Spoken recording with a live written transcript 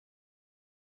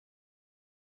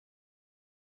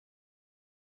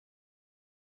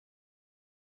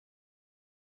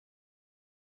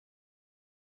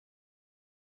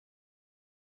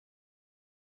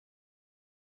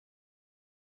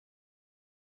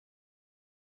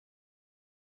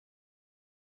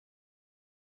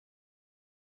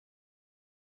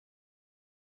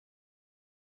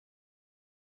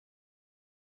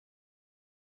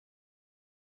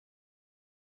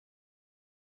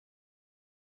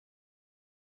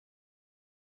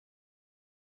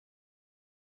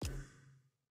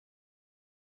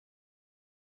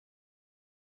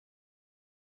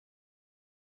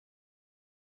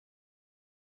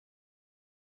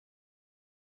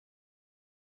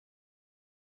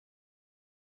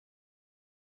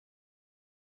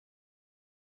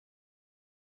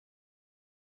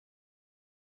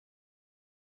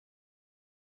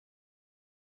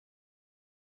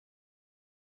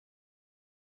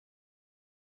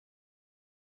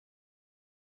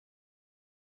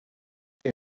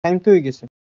Time তো হয়ে গেছে।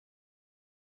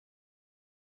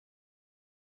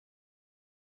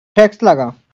 ট্যাক্স লাগা।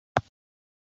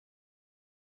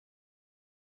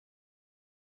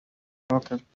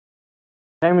 ওকে,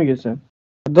 টাইম হয়ে গেছে।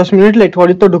 10 মিনিট লেট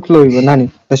হলে তো ঢুকলো হইব নানি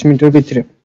 10 মিনিটের ভিতরে।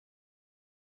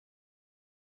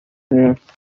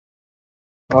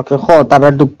 ওকে, তারা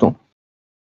ঢুকতো।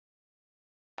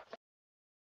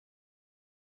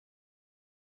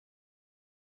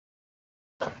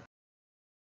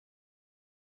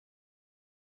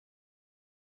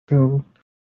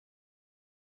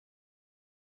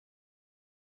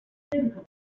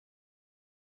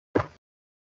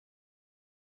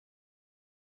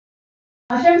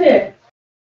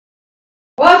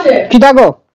 কি থাকো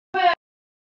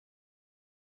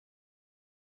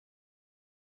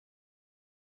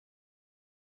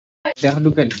দেখা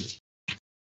ঢুকেন।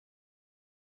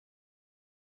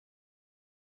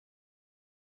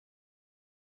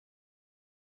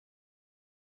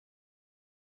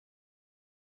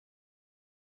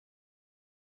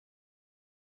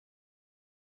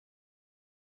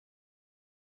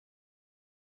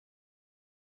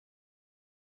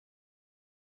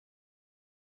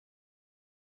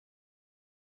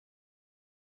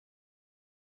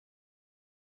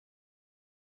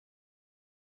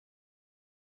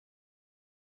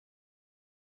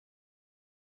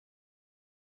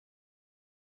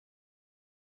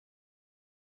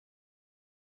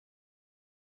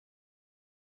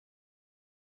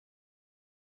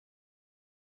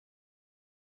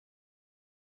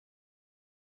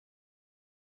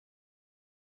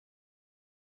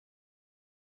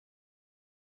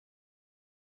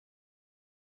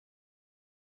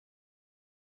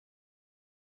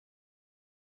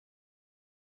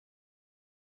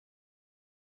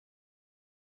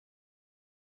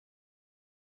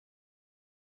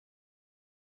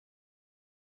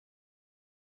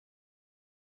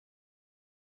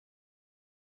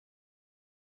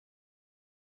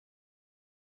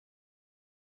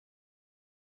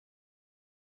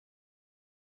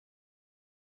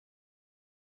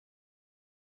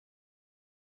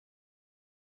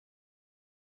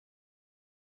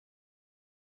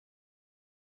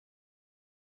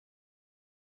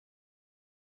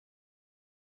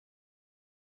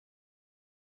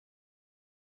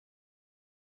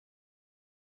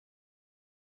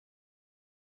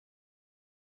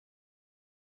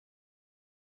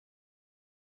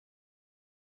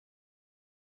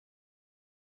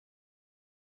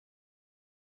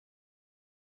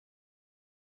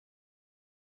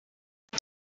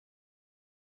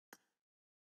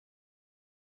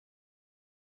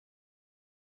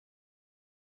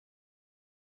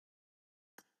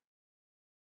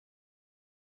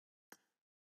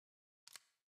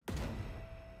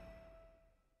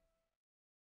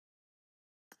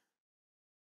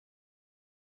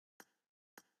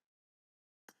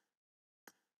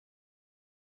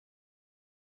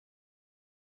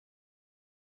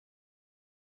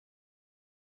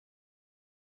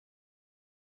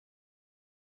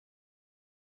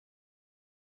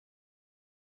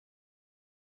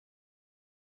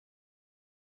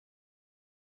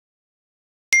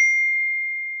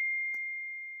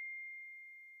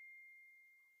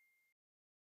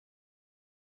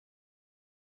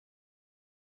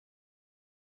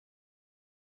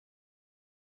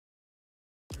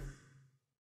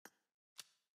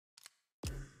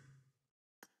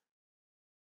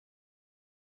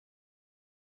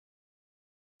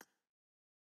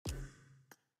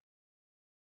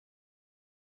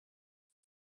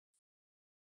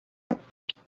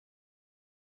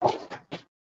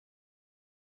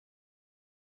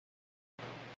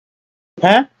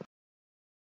 Huh?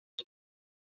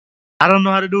 I don't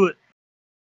know how to do it.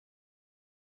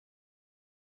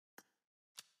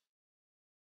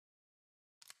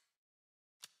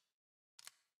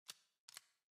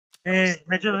 Hey,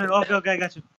 Metro, okay, okay, I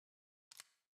got you.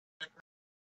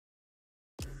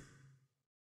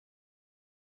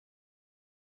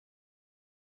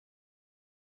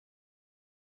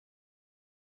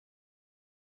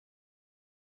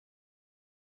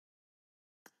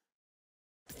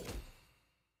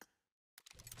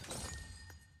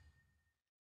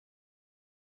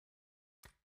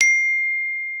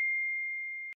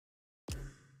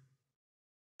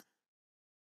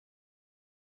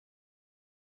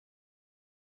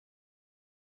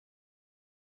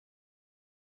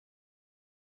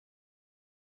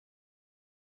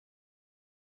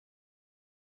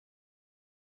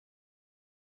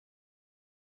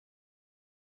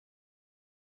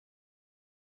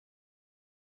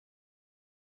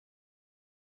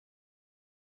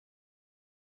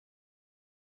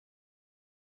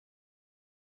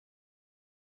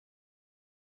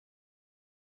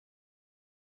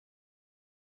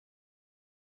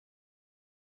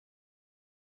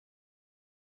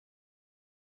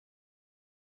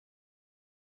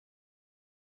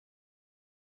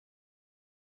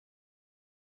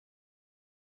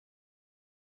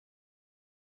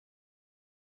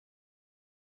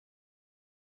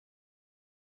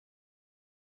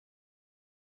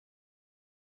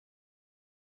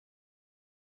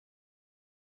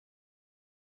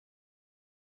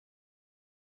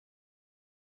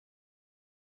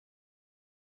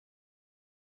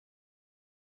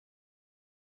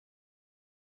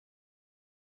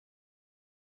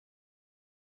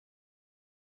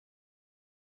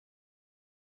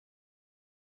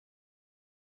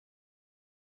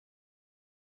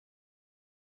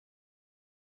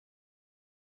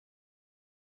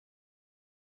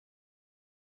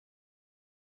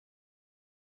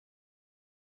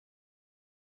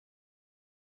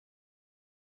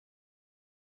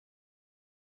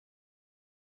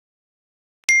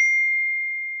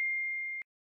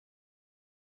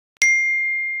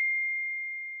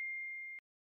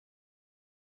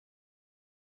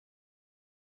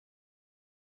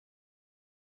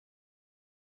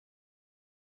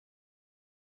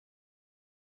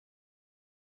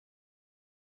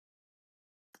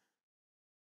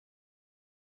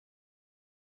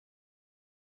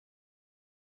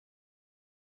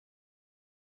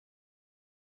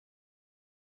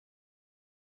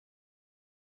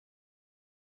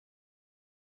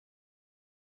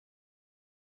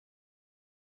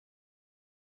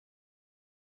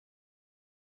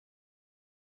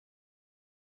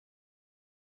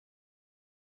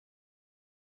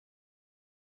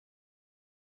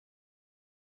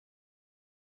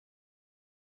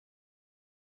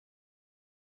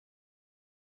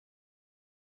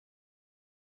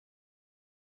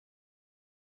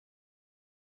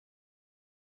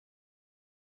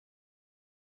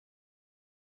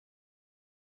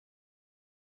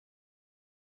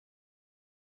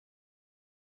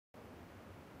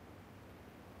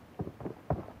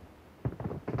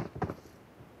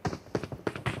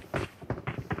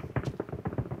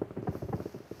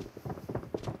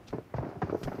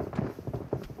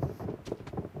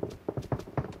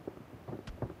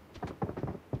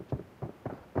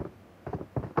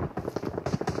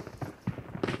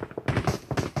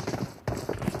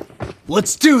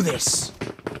 Let's do this!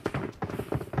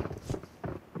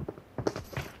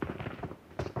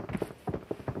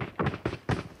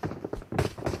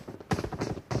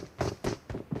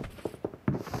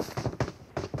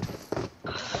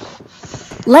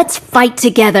 Let's fight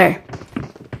together.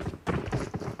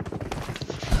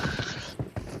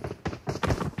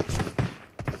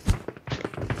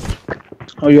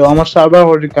 Oh, yo, আমার সার্ভার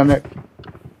অলরেডি কানেক্ট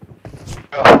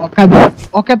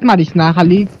অকেট মারিস না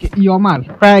খালি ইয় মার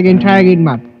ট্রাই এগেইন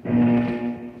মার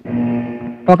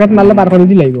অকেট মারলে বার করে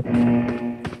দিলাইব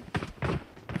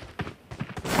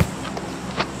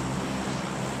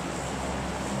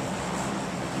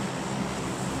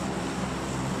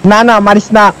না না মারিস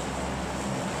না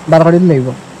বার করে দিলাইব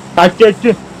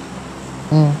আচ্ছা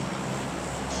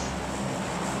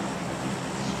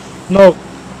no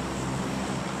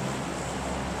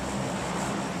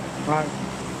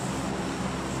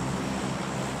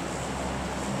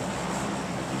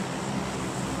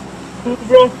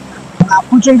bro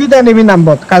Puchungit enemy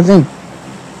number cousin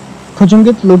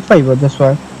Puchungit loot 5 that's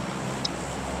why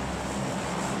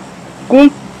cool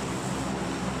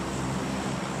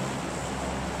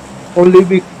only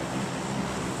big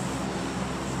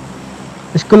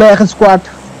school एक स्क्वाड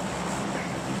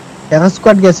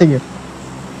कैसे गए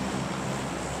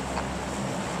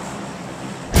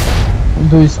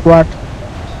दो स्क्वाड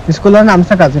स्कूल नाम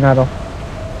से काजिन आ रहा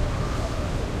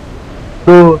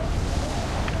तो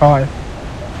হয়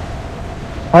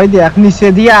দেখ নিচে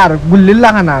দিয়ে আর গুল্লির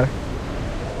লাগানার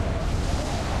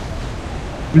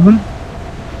even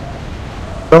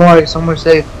don't worry somewhere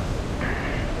safe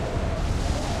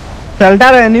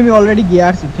shelter enemy already গিয়ে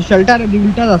আসছে তো shelter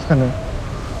ডিলটা আসছে না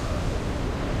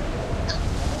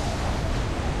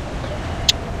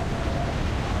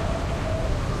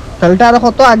shelter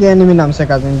কত আগে enemy নামছে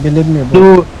কাজিন বিলিভ মি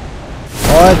ব্রো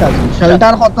ওই কাজিন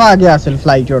shelter কত আগে আসল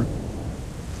ফ্লাইটর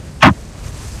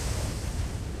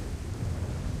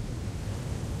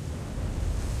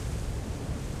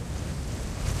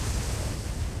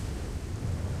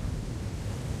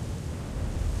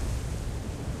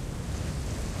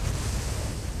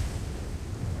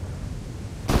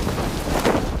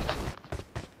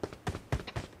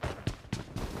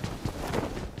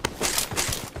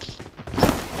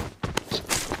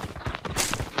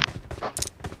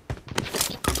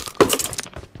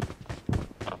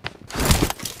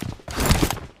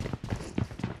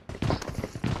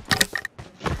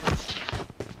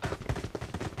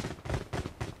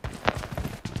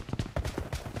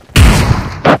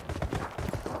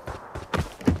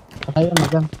Ayo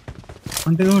makan.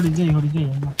 Nanti lo DJ.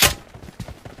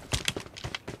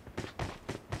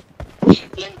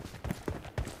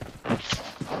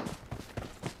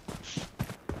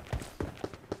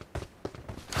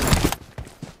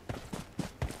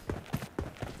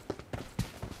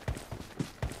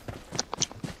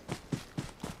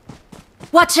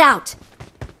 Watch out!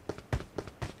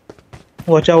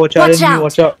 watch out enemy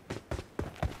watch out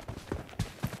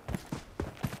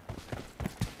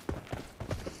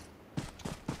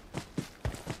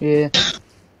yeah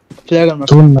flag on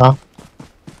Tunna.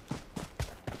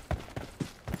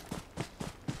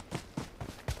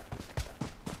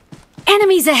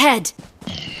 Enemies ahead!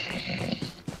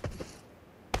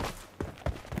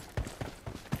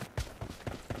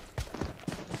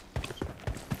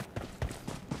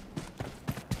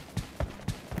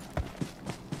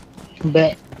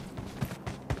 back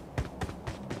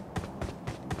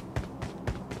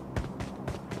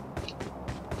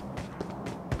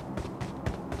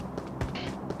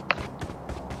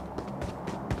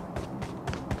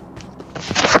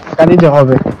গাড়ি যে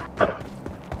হবে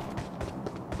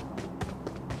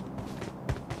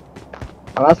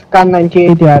আমার কান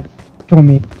 98 यार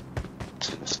তুমি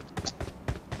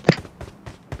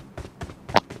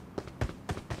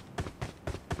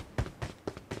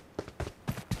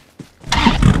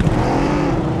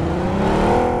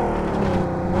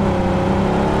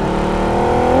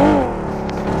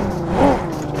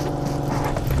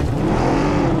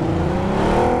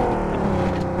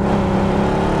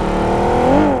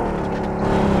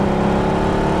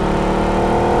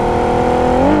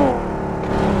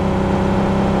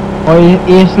और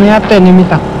इसने आता enemy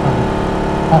था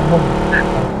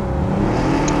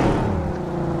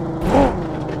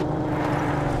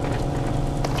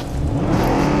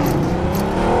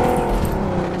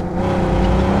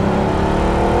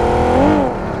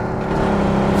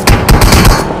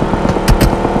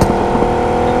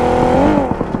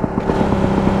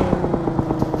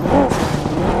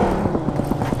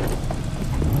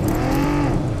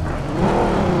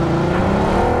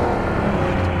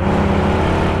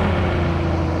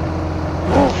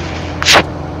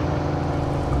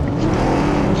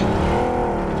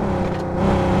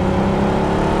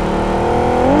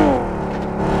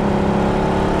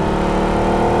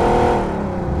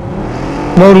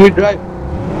More we drive.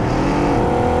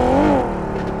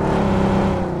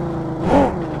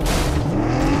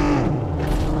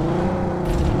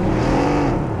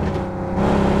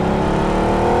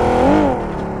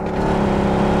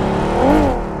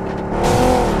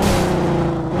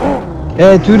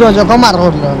 তুই রজক মার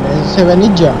করল সেভেন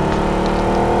যা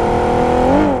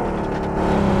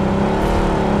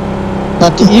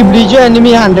তাতে ই ব্রিজে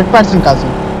এনিমি 100% কাছে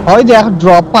হয় দেখ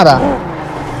ড্রপ মারা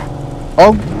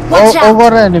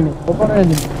over enemy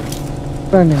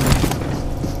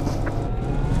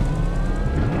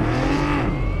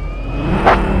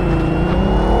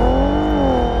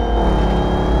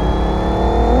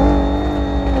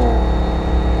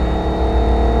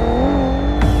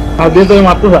Dia tuh yang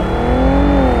matu gak?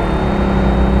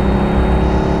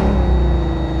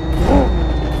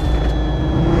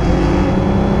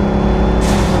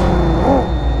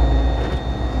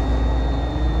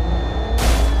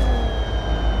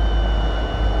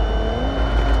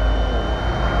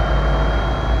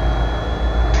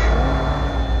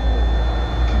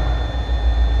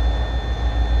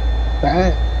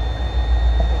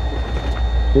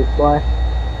 Good boy.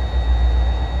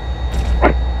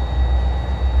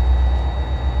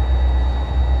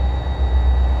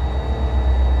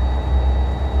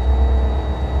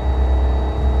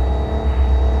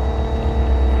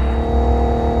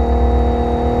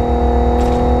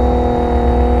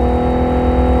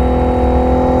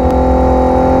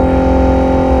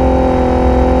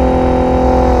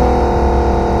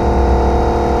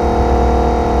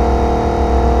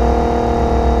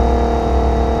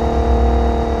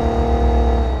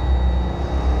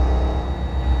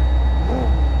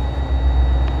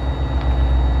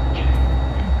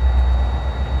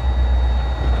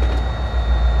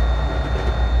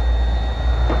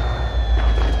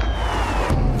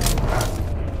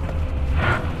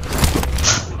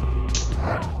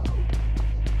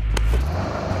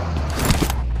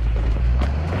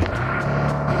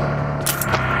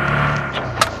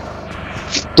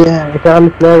 Ya, kita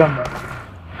harus dalam.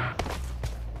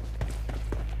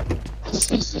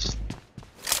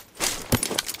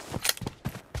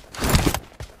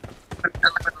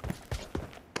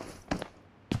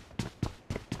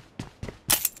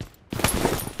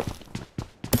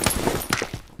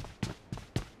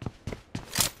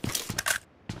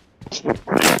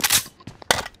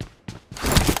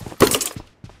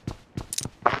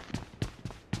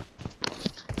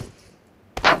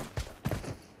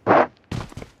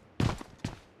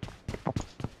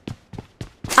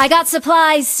 I got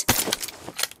supplies.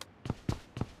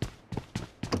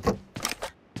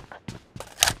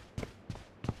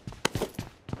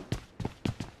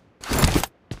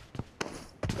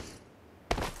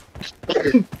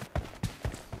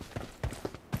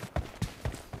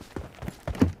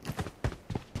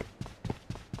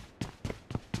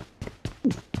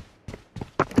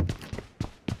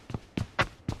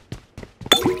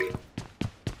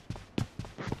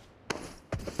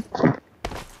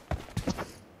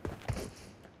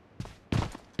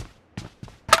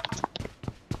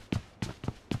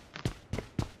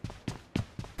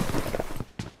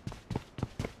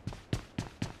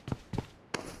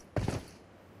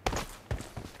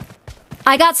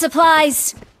 I got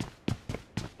supplies.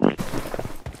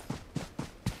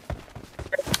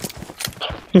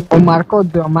 Marco,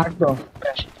 Marco.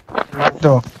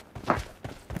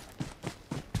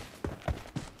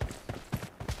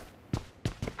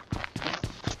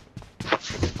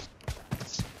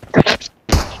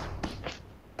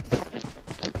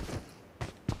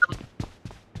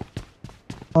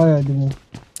 Oh yeah, dude.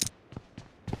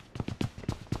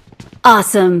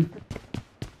 Awesome.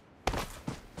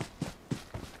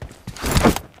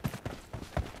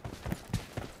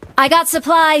 I got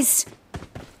supplies.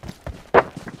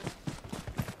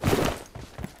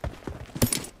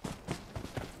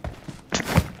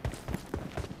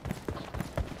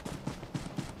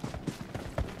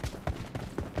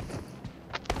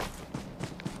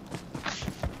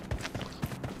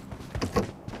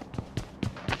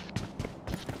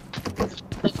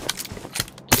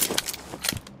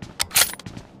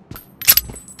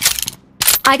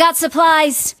 I got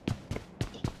supplies.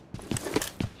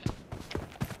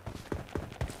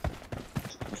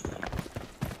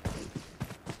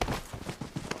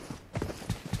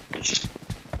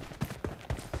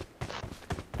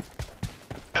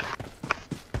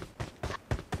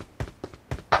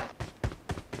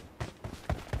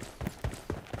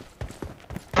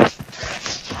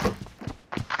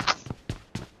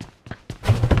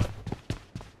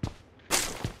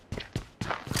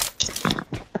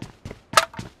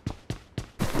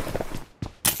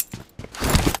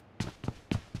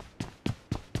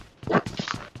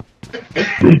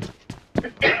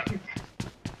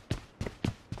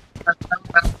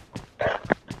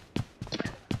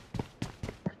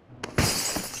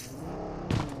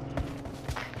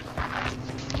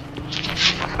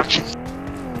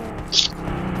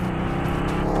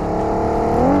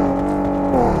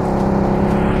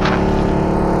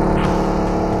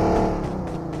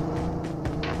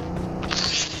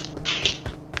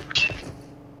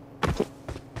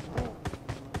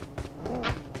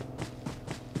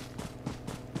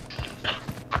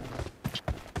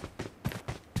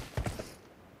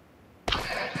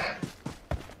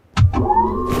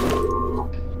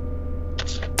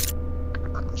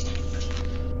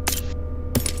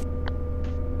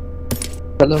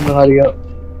 चलो मैं हार गया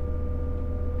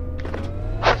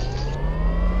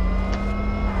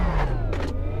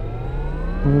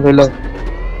ले लो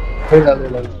ले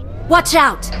लो Watch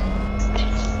out!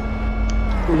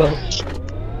 लो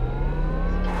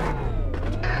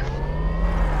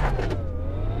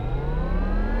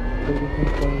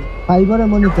ফাইবারে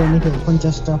মনি তো নিকে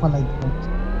 50 টাকা ফালাই দিও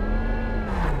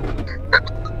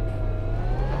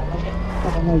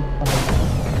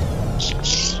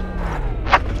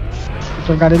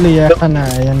তো গাড়ি লইয়া একটা না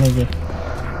এনে গে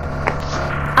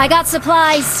I got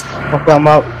supplies. ओके हम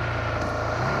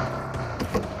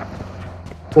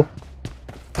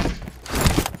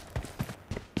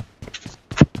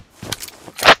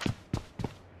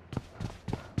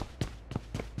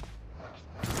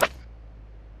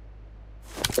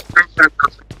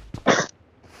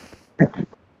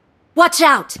Watch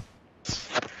out!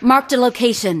 Marked a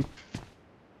location.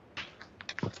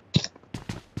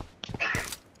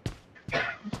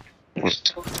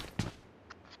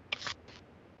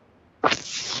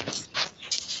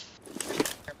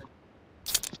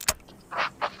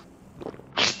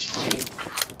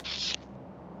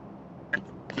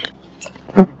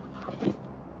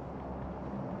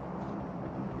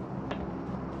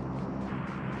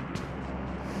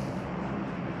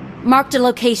 Marked a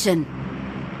location.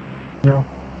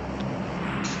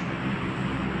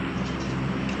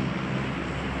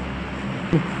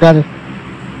 গাড়ি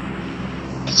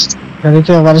গাড়ি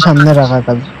তো এবারে সামনে রাখা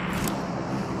কাজ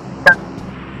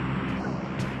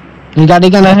এই গাড়ি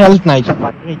কেন হেল্প নাই তো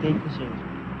এইটাই তো সেই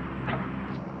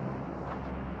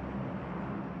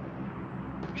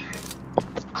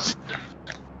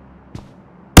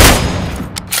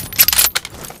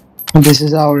This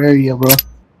is our area, bro.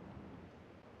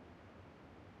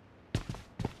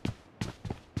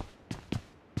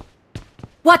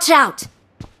 Watch out!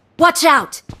 Watch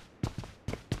out!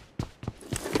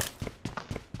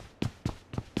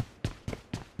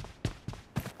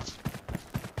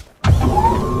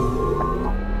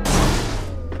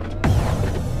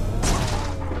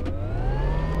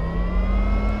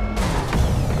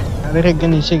 আরে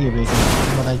একজন এসে গেবে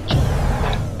এখানে বড়াইছে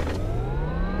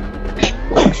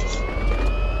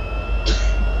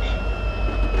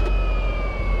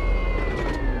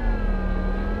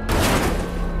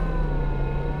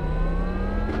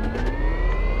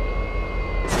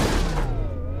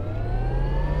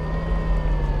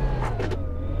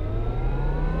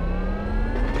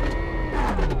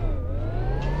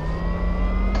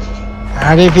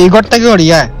আরে এই ঘরটা কি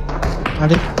করিয়া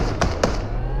আরে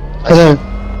আরে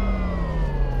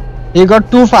এই ঘর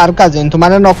টু ফার কাজিন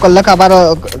তোমারে নক করলে আবার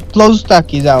ক্লোজ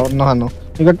থাকি যাও নহানো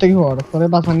এই ঘরটা কি হর করে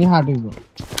বাসানি হার্ড হইব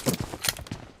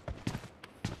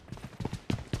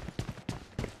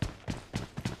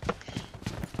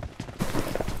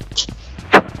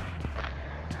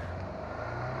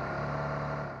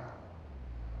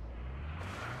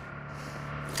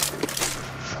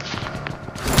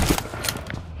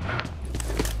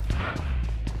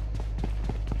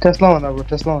Tesla on, bro.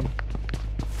 Tesla on.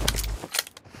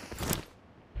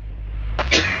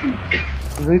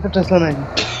 वही तो टेस्ला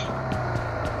नहीं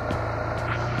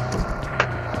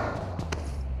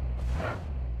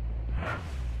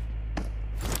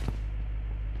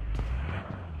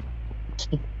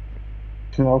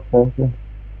okay.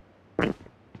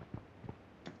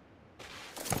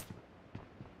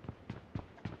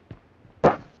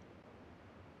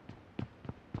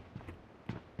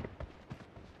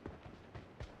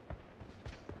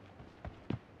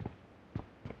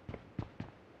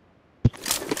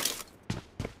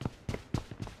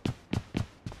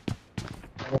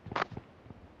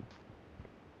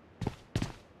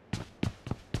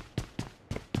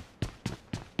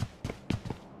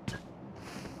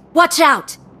 Watch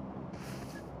out!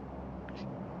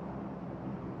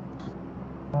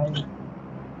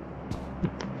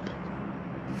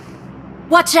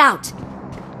 Watch out!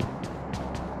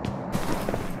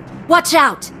 Watch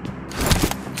out!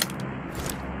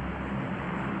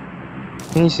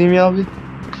 Can you see me, Albi?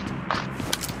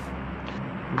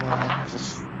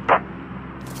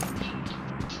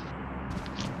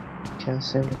 Can't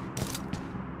see me.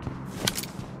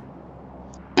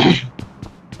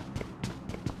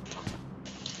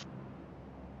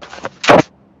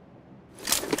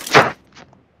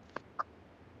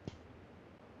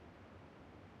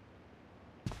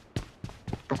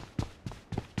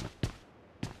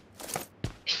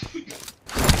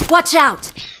 Watch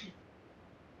out!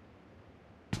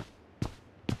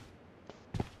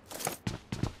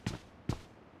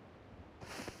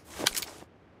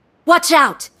 Watch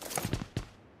out!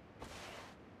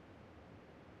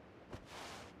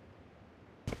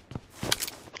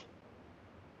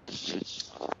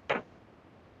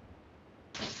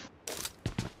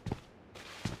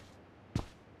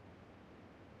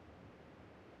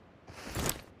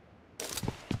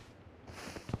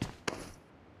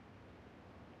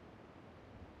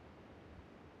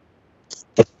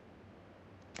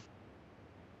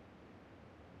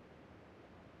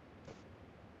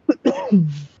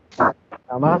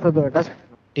 আমার কাছে তো এটা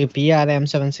টিপি আর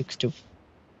M762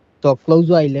 তো ক্লোজ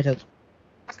আইলে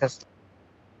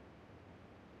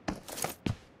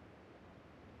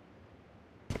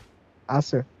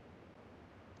আছে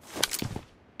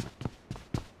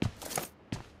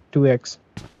 2x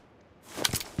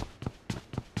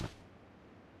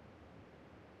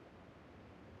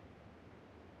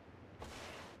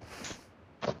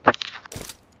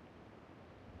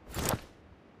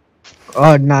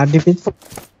না DP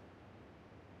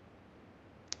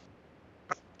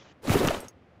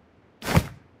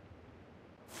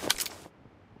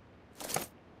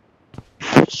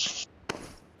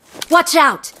Watch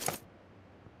out!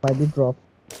 by the drop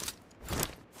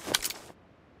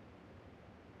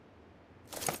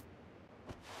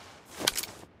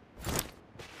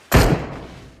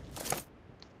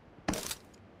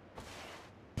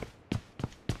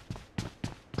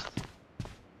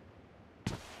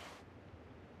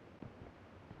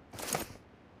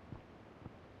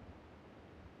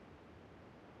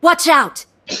Watch out!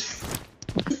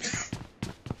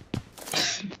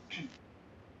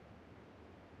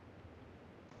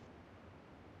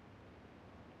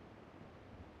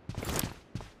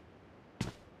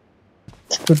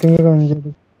 shooting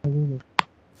range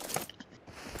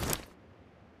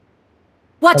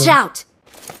Watch out!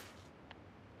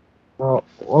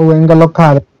 o engalo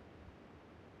car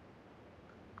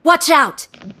Watch out!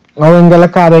 o engalo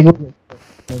car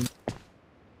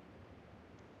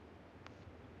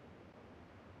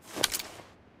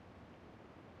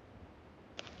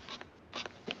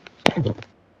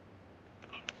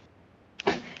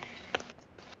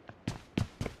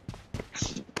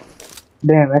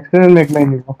Damn, accident make my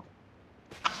new.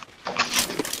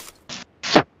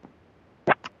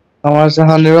 আমার কাছে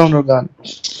 100 রাউন্ডের গান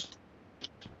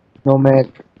no Mac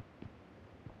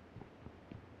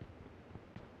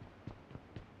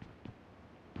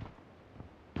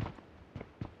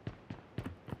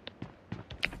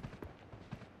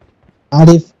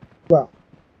Arif wow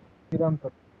Kiranto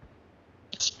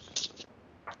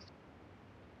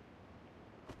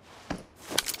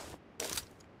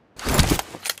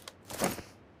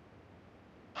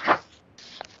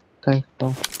thank you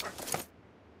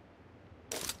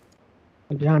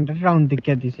 100 round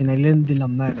দিকে দিছি না lane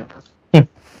দিলাম না এটা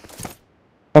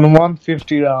on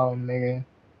 150 round nigga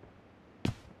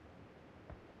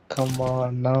come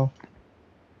on now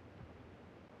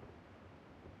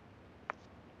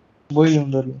boy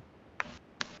under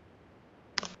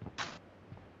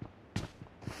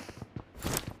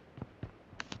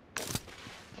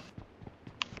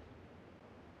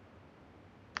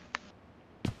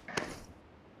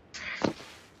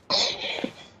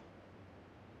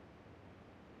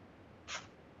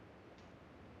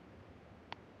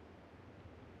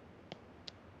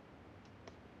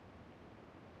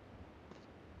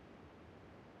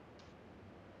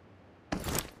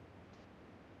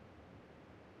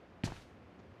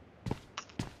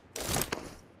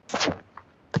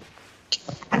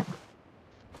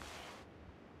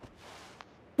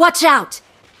Watch out!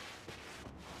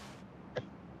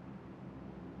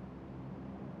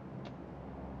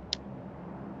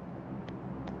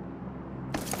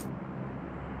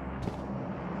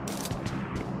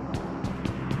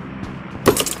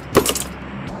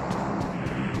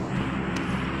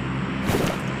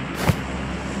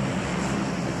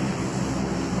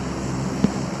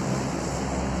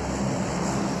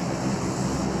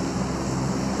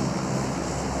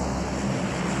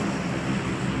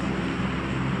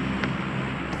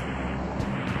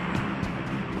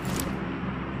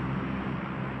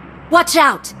 Watch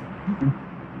out!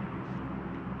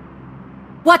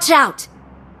 Watch out!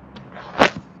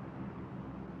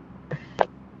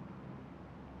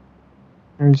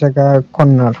 এই জায়গা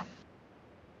কর্নার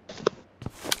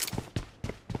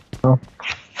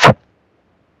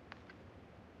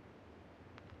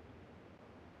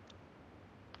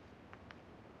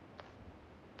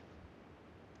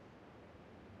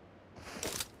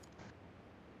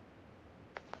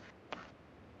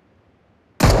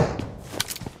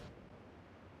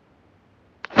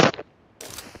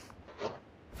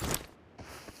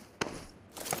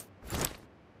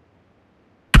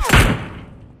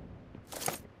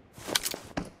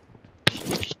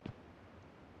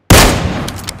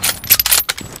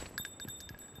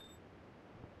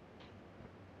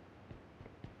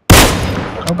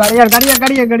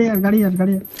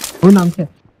গাড়ি ওই নামছে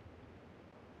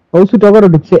ও সুটো করে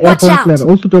ঢুকছে Watch out! প্লেয়ার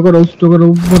ও সুটো করে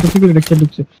মোটরসাইকেল ঢুকছে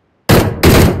ঢুকছে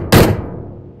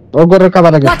ও গরে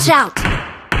কভার আগে Watch out!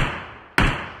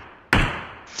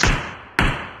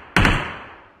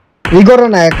 এই গরে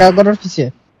না একা গরের পিছে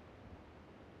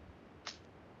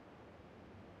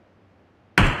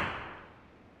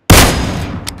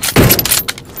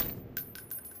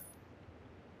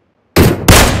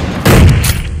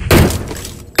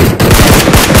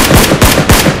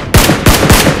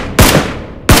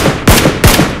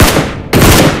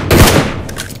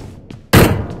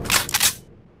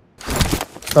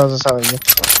Close সবাই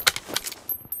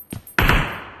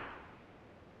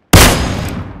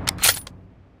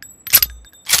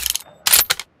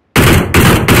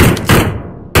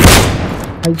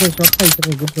খাইছে সব খাইছে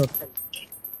গুড শট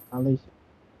ভালোই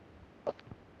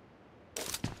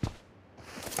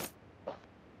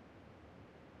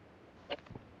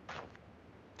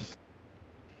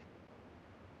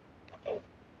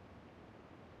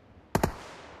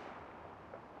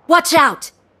Watch out!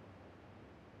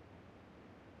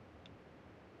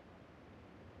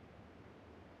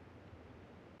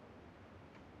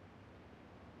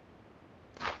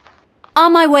 On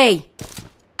my way!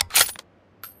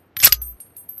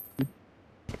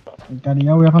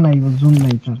 গাড়িও এখন আইব জুন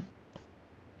নাই sir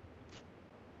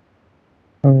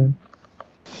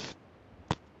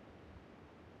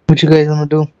What you guys wanna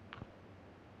do?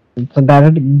 So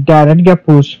direct get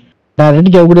push. Direct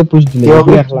get ogre push dile.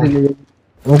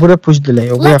 Ogre push dile.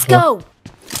 Ogre Let's go!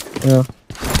 Yeah.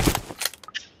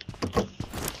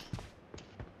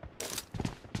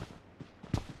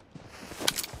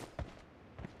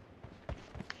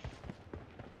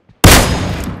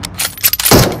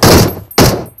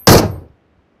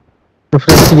 तो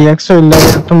फ्रेंड्स रिएक्ट हो इल्ला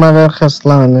तुम्हारा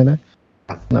खसला है ना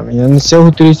ना यानी से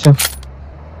उतरी से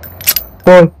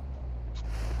कौन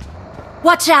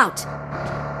Watch out!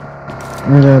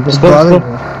 मुझे बस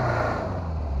बात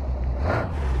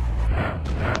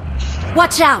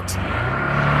Watch out!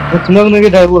 तुम लोग ने भी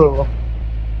ड्राइवर होगा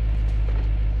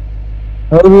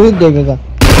और भी देखेगा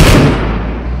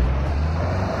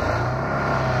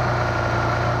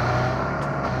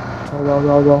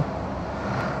आओ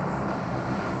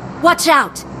Watch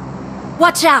out!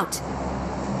 Watch out!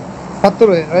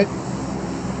 पत्थर है राइट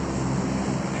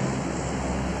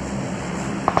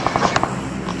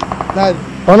ना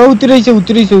ono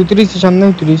উতরিছে সামনে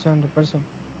উতরিছে 100%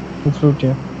 উপরে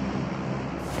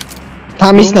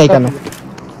থামিস না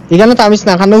এখানে থামিস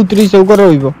না খানে উতরিছে উপরে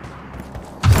হইব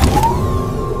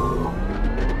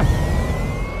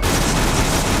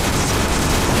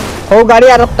ও গাড়ি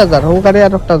আরেকটা যার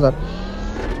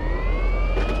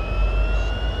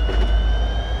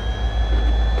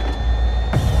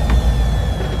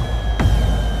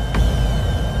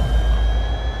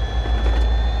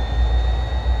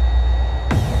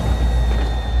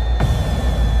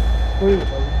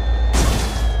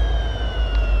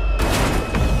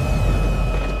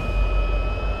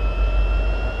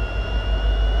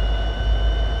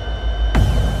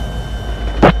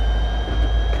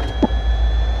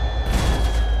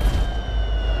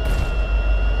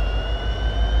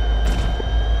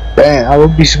अब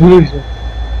 20 गुलो है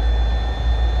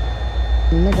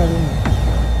না গাড়ি না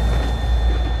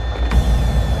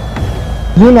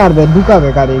জুন আরবে ঢুকাবে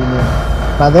গাড়ি নিয়ে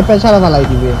বাদে পেছাড়া ফালাই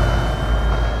দিবে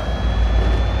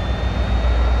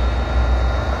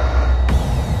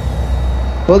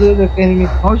बहुत एनिमी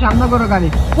ও সামনে করো গাড়ি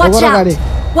Watch ওগরে out! গাড়ি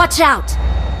Watch out!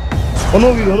 ono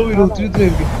भी उतरी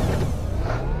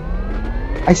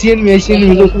I see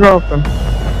enemy look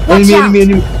Watch out!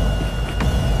 enemy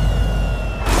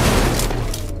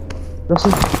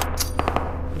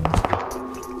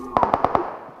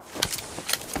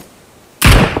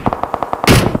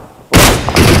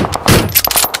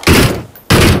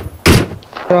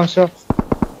Sure.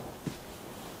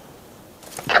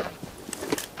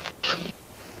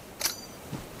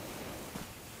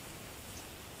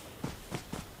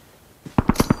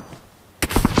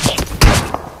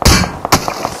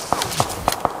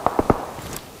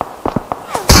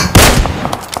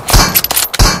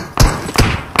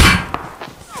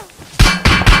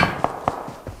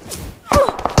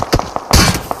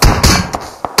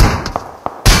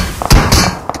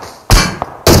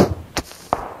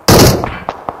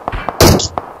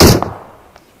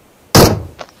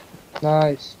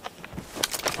 Nice.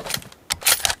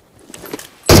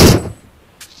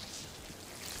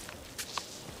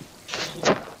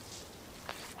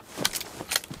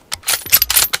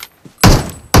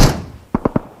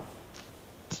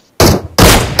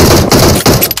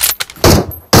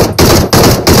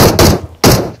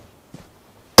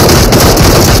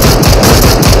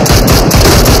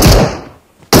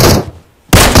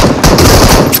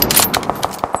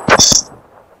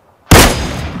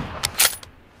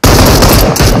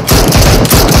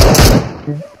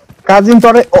 Cousin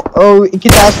তোরে ও কি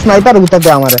তা স্নাইপার উঠা দে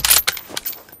আমারে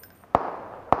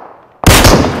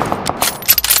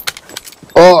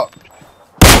ও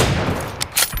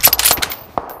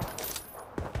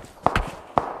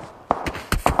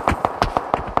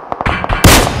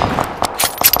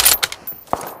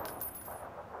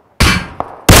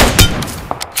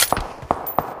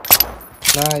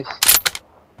Nice.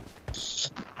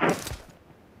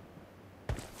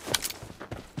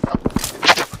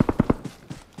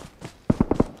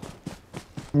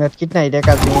 Medkit নাই রে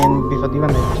কাজিন বিপদি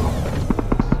বানাই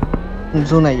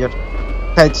zone Iyer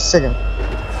 5 second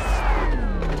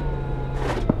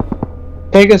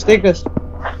Take us.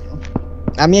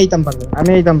 আমি আইতাম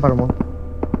পারবো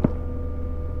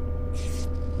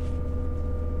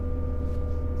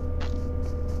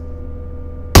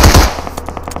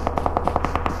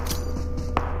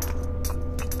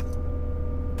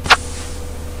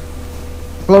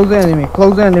close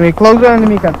the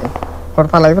enemy কাটে পর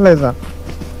ফালাই যা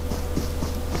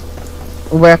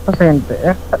ও একটা সেকেন্ড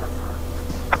একটা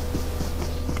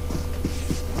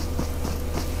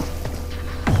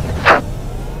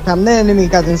সামনে এনিমি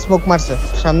কাজিন স্মোক মারছে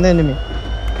সামনে এনিমি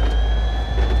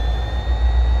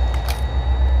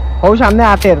ও সামনে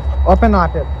আটের ওপেন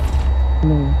আটের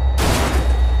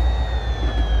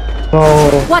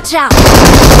Oh. Watch out!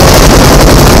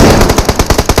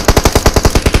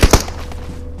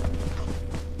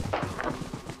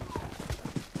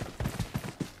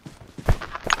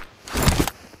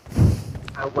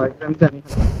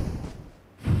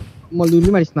 মলুলি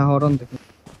মারিস না হরন দেখি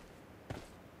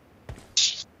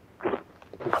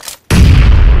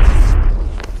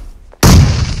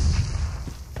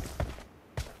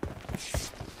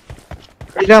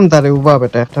ইরাম তারে উবা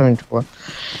বেটা একটা মিনিট পর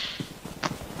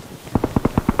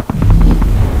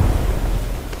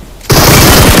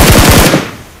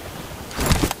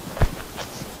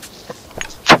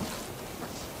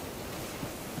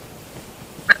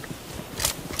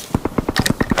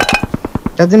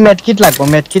কাজে medkit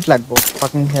লাগবো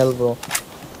fucking hell bro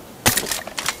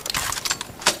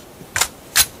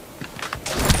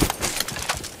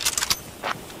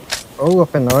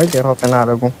open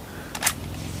আরগো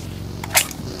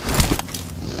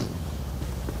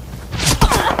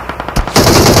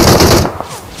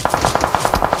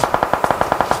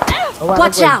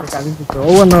Watch out!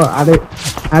 no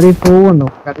are no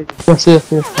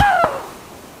Yes.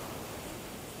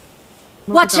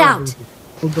 Watch out!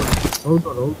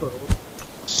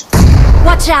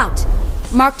 Watch out!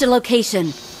 Marked a location.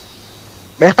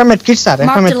 একটা medkit sir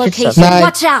Marked a location.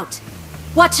 Watch out!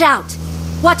 Watch out!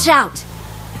 Watch out!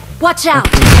 Watch out!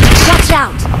 Watch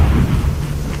out!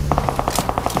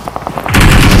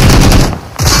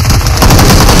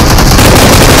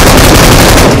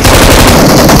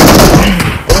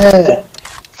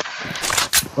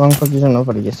 wrong position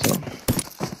over গেছিল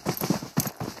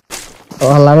ও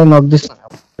হালারে knock দিছ না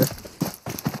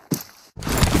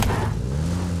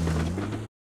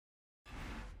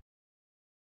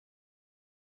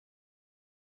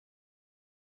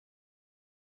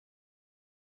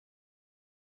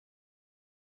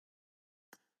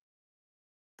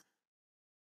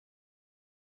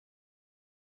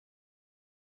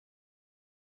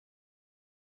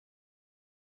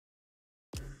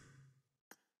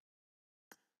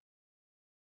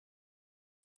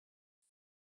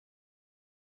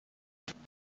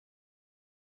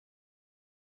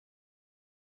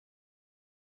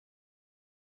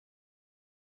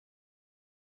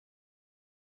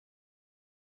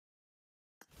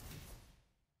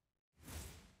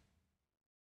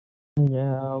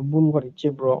ভুল করেছি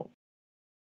bro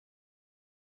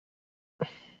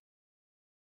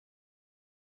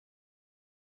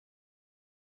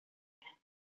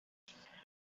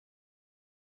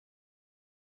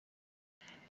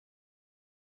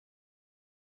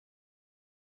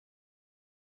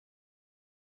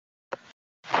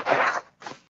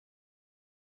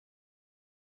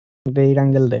দে এই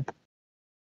angle দে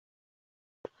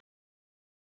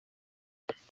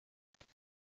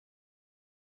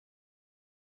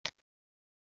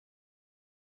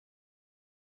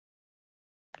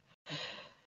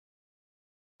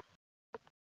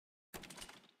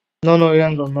No,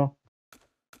 Leandro, no.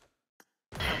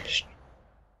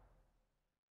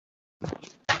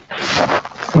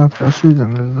 অসুবিধা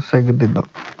নেই cycle দিয়ে দাও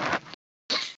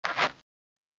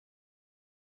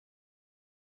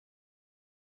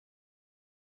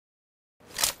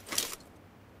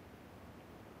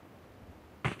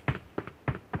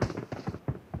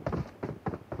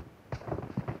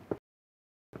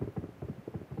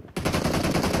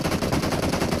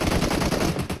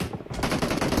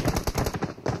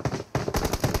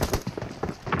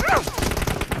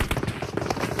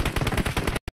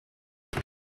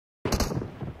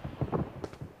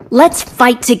Let's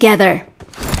fight together.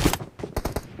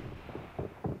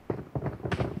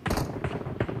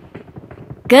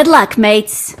 Good luck,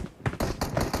 mates.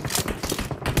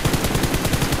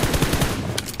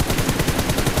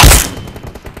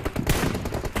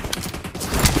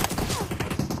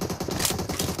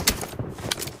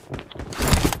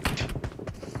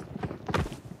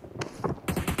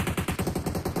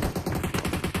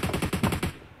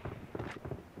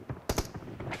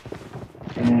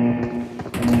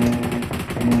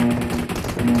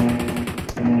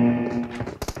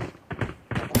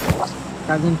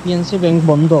 Cousin PNC bank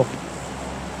বন্ধ।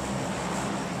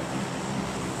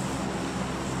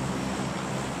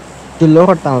 দিল্লো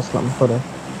করতাম আসলাম করে।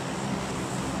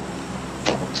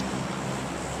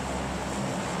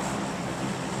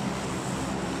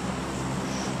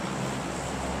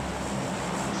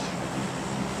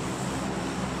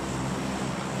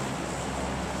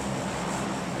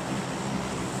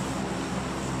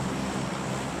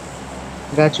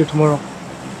 Got you tomorrow.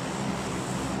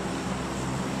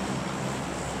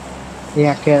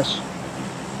 Yeah, cash.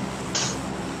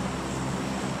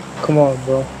 Come on,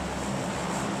 bro.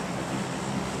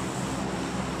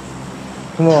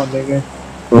 Come on, nigga.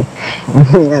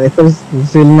 আরে তোর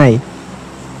সিল নাই।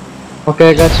 Okay,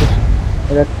 I got you.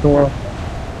 I got you tomorrow.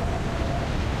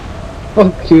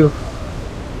 Fuck you.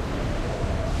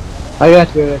 I got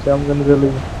you. I'm gonna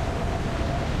delete it.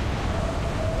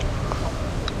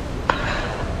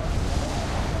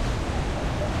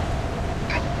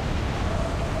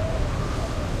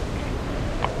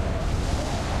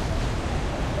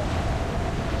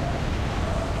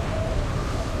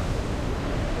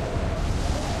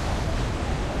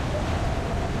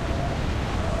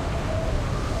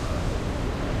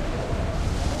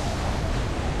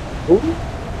 Ooh.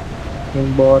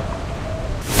 Bot.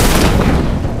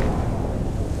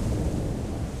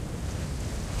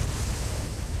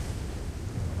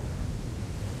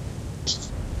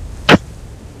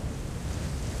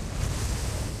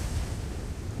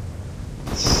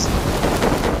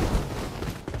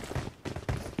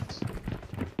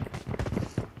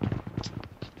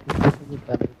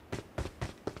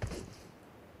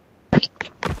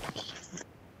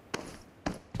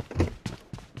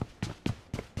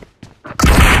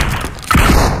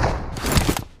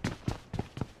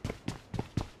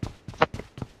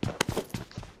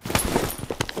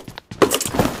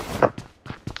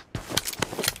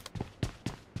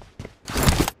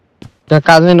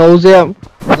 Cousin ও যে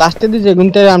লাস্টে দি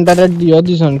যেগুনতে আমরা দিও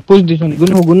দিছন push দিছন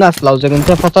গুন হুগুন আসলাও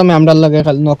যেগুনতে প্রথমে আমরা লাগে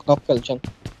খালি নক নক খেলছেন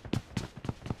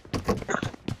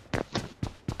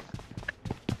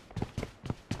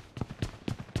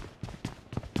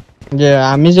যে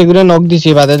আমি যেগুলো নক দিছি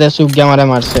বাদে দে সুগ গিয়ে আমারে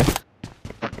মারছে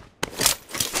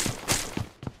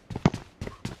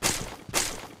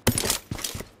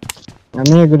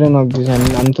আমি এগুলো নক দিছি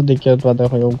আমি তো দেখি বাদে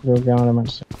হয় ওগুলো গিয়ে আমারে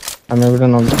মারছে আমি এগুলো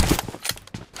নক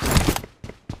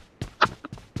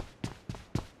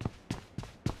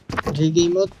যে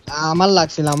গেমত আমার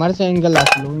লাগছিল আমার অ্যাঙ্গেল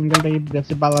লাগছিল অ্যাঙ্গেলটা কি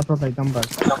বেশি বালা শট আইতাম পার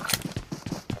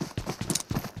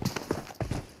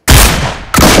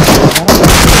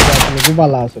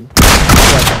বালা আছে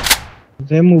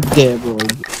যে মুভ দে বল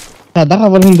সাদা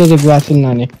খবর হিন্দে যে গুয়াছিল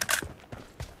না নে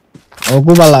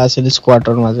ওগু বালা আছে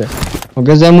স্কোয়াডের মাঝে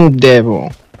ওকে যে মুভ দেব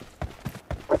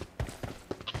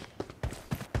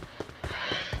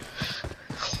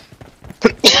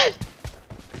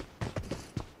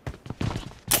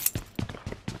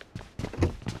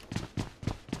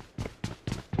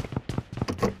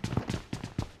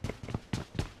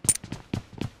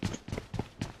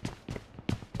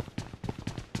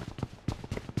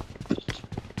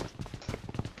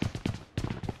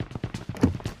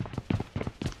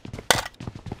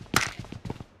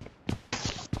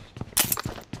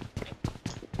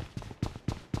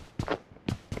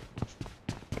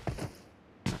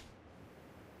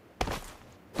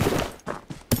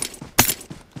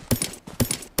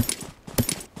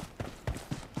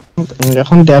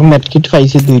এখন দেখ মেডকিট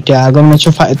পাইছি দুইটা আগের ম্যাচে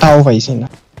তাও পাইছি না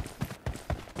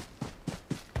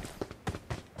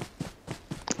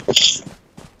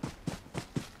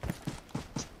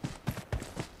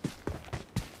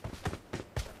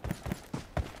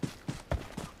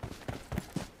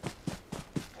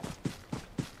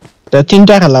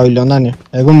তিনটা খেলা হইল না নে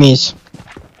এগো miss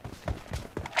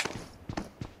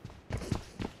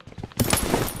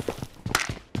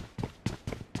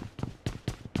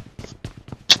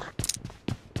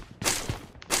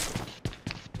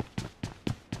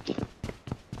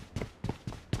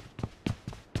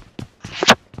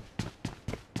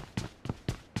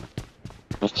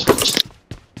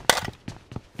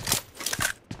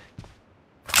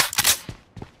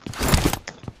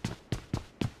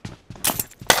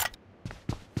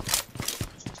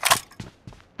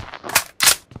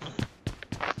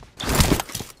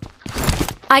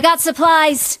I got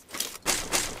supplies.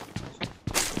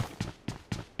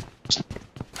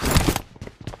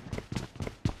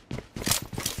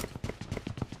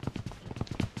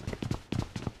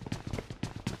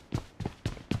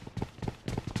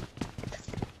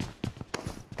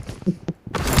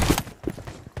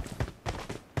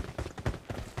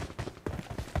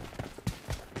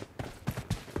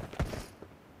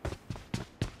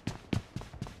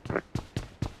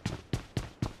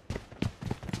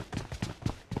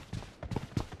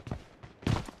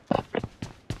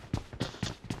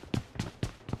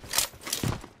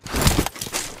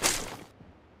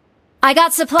 I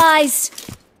got supplies.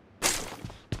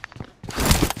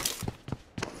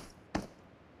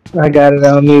 I got it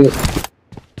on mute.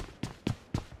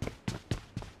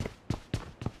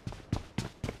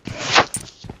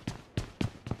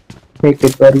 Take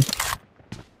it, buddy.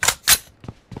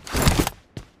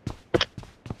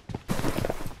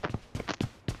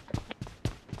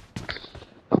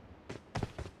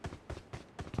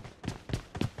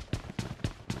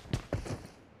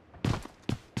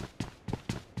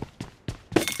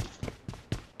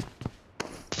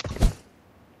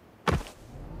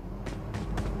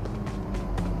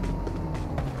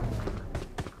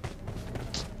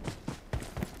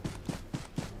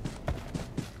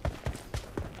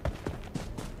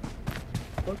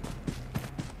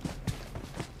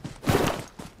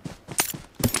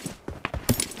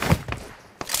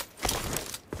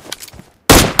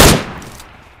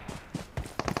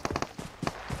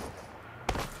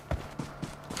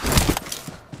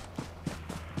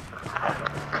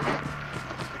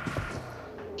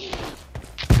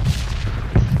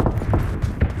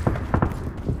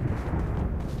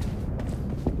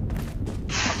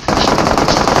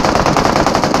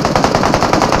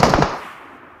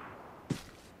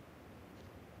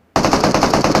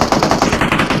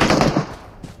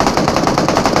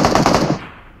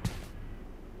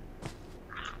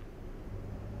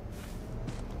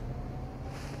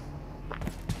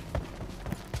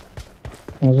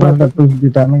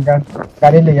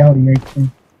 गाड़ी ले जाओ नेट से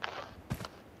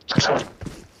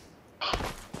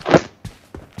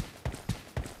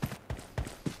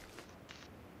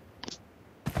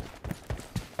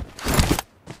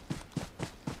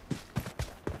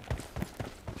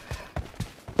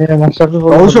मेरा मास्टर भी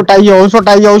ओ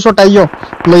छोटाइयो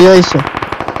ले जाओ इसे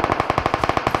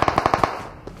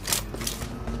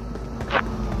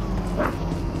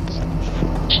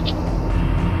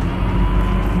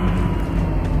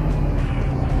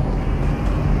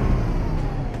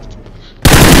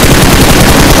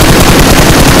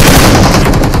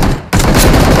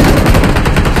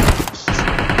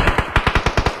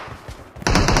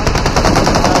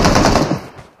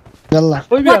Yalla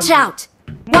Watch out!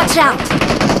 Watch out!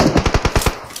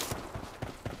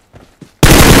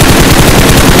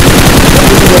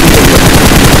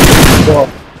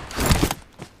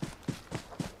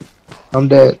 I'm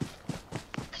dead.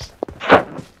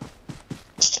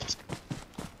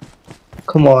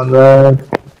 Come on,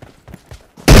 man.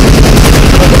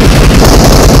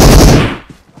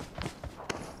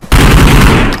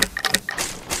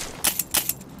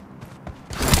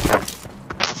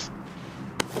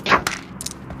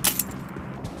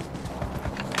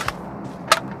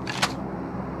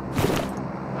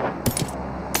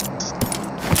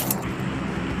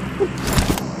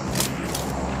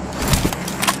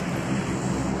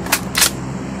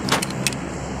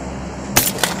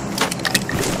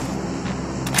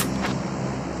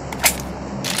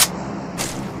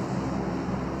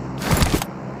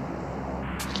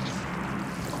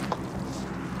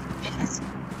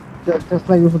 just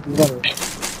like you put together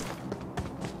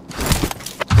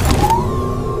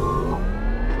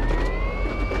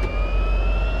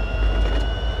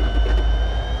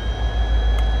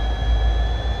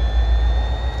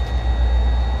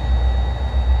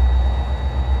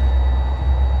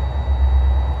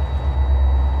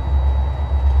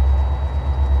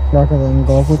and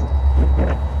go with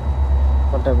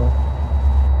whatever.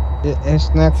 It's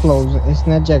not close. It's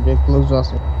not jacket close.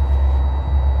 Was it?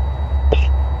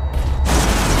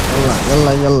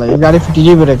 Yalla. ये गाड़ी फिटी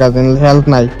जी break आते हैं health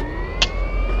नहीं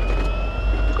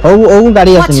ओ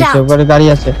गाड़ी আছে নিচে ওখানে গাড়ি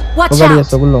আছে ও গাড়ি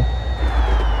আছে ওগুলো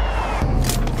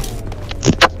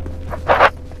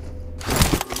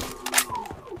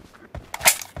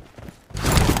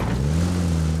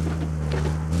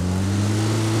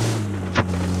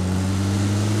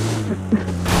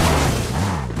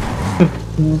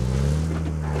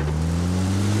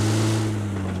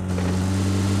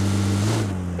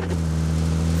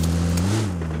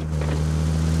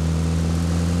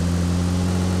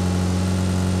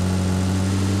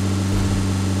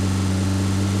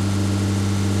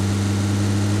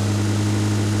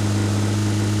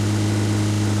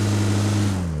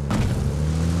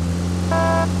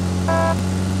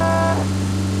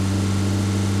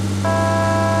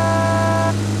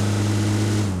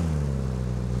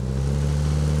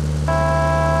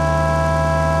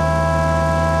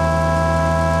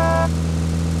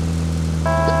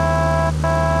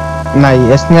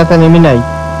नहीं इसने तो नहीं नहीं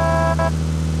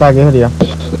आगे हो गया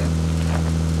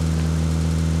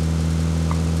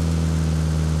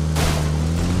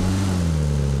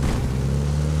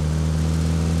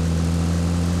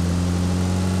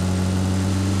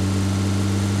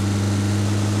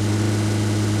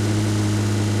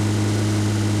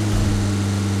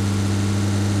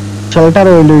শেল্টার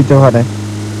ওই লইতে পারে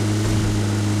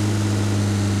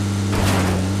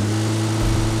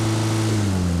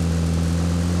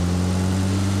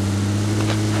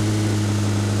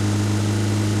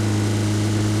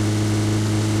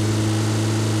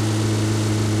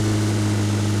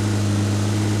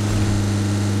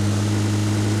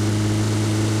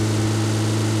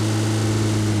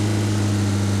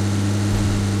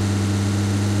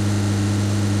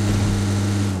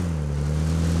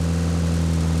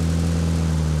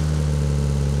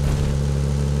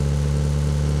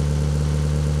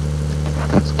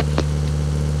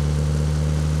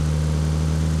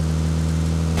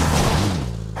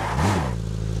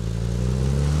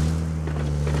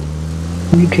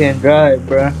You can't drive,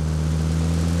 bruh.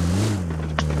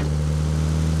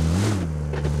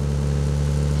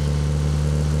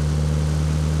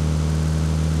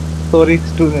 Sorry,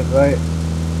 student, right?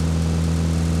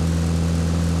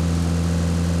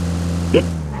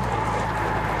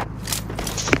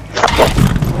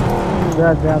 যা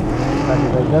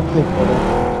just click করো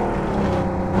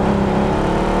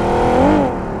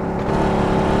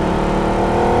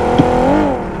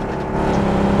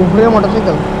উপরে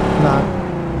মোটরসাইকেল না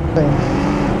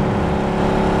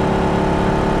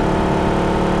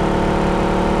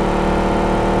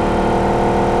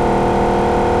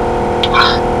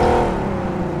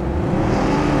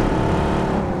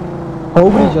Hou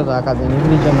brilho da academia,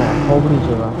 brilho não, hou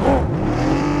brilho lá.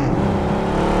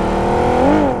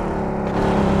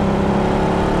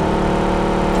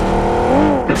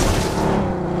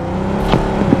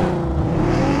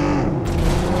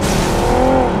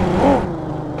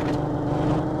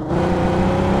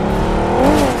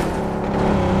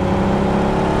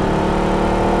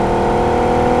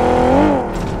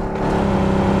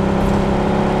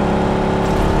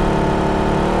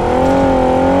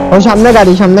 ওই সামনে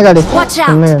গাড়ি সামনে গাড়ি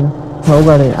ও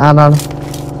গাড়ি আর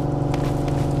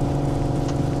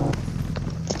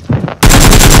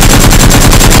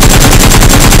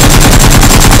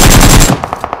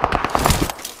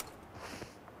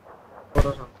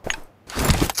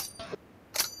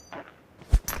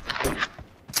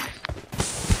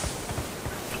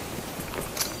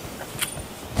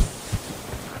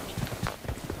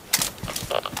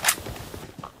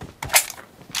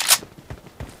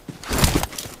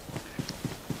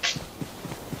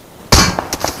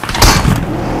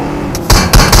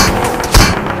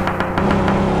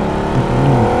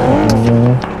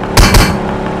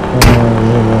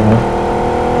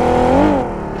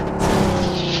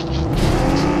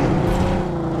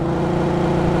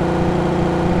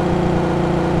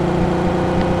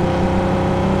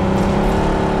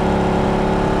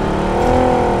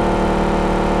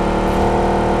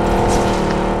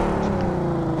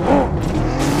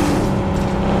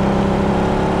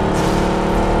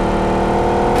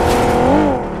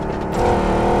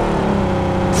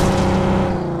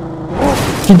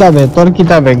কিতাবে তোর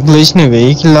কিতাবে গ্লিচ নেবে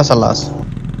এই কিল্লা চালাস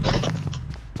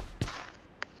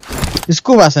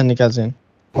স্কুপ আছে নি কাছে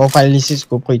ও ফাইলিস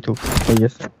স্কুপ কইতো হই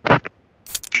গেছে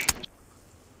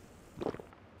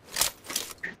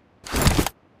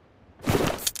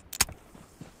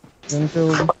কিন্তু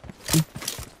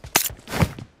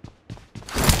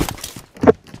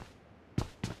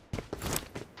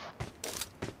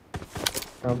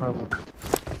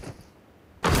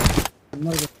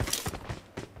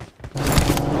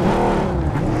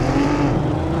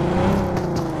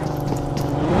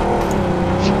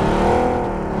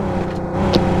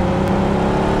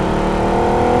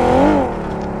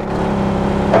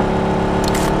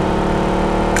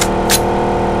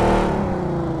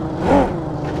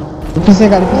पीछे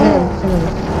गाड़ी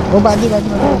वो बाजी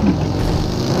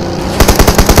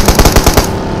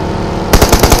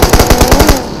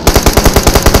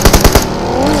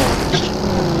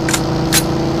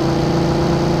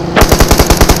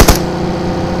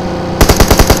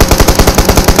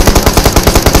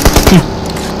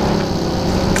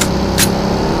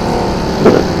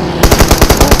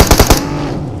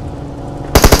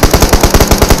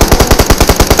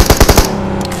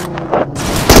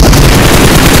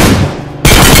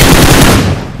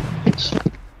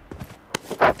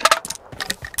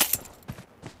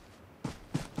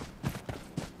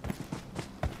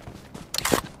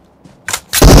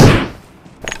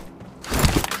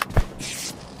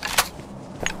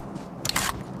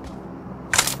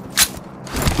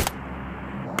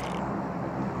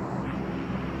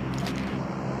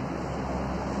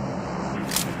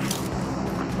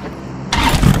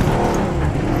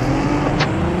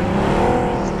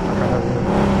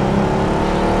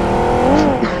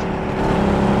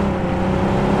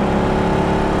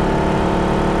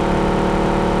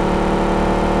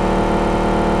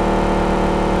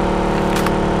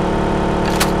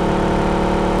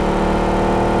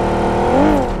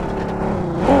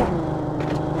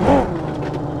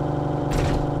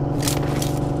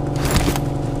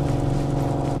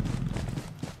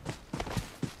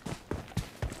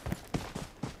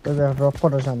ড্রপ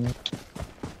করো সামনে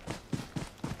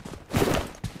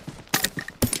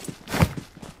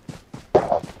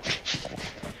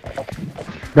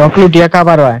ড্রপ লুটিয়া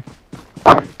খাবার হয়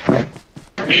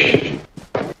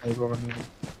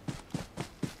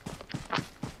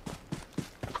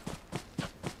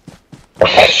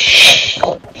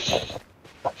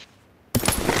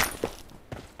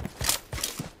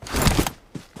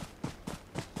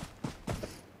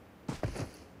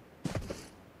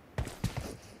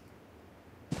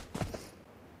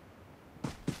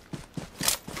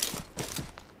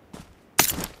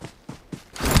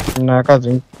না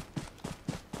কাজিন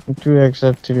 2x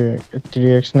আর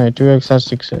 3x নাই 2x আর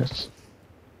 6x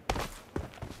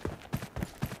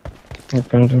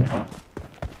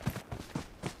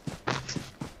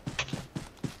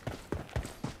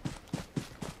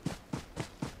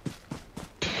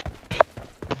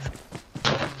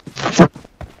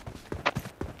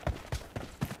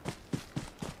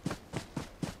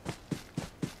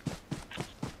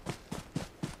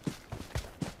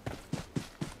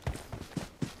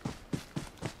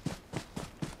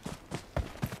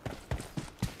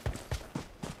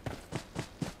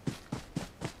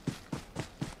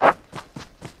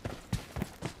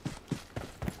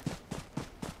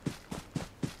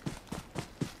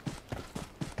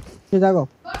দেখো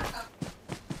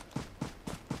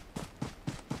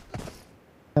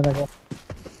দেখো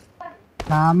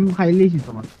নাম খাইলেছি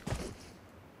তোমার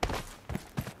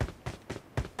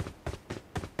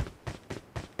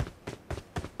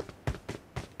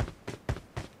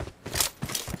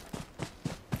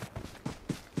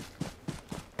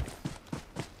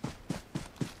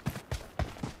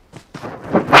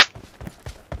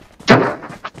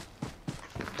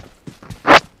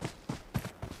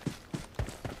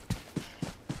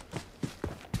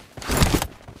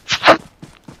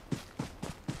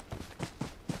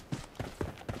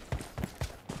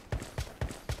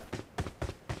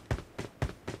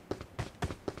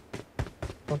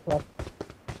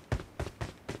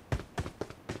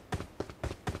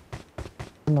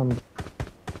নাম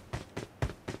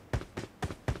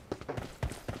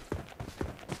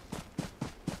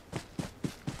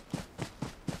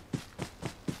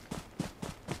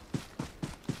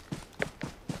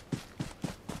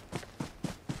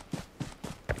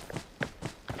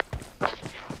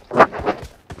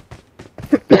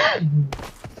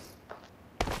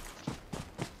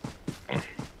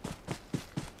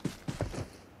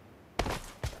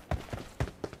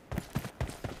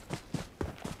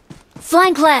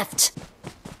Flank left.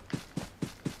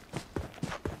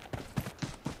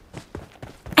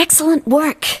 Excellent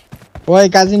work. ওই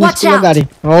কাজিন Watch স্কুলের out. গাড়ি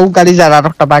ও গাড়ি যার আর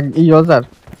একটা বাগ ইও যার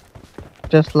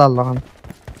টেসলা লাগান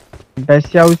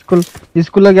বেসিয়া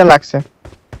স্কুলে গিয়ে লাগছে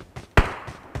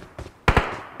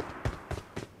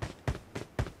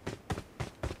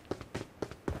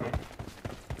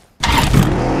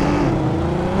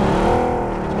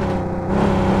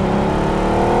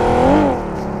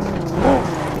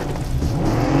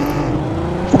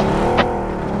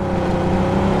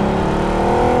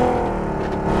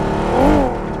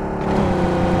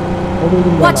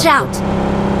Watch out.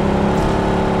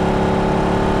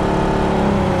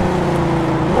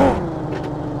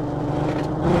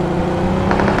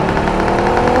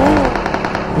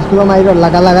 स्कूल में आइरो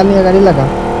लगा नहीं है गाड़ी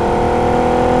लगा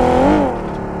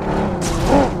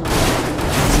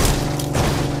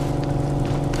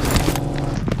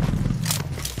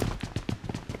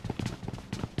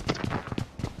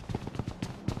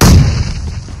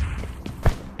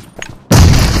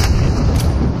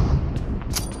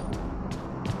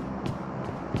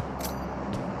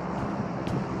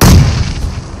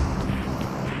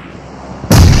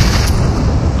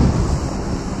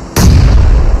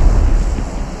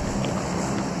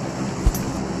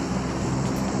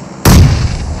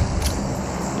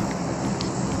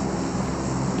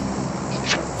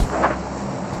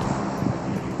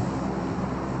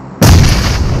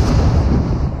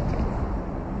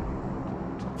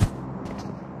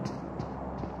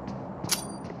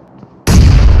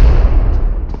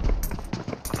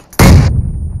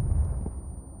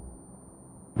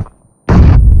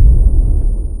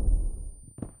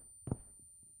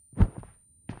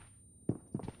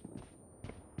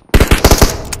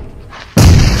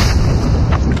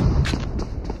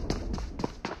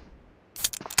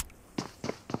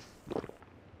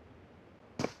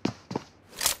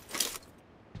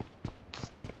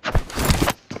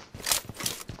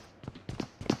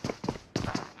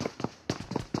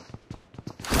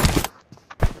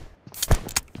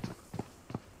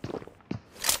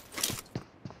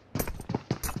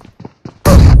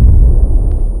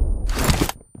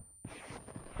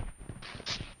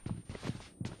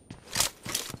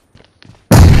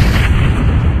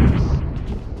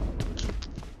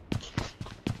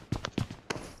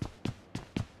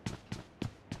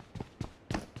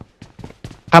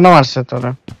কেন মারছে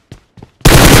তোরা?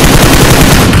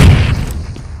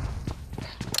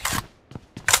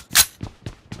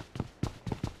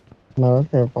 না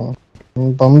এরকম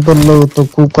বম তুললো তো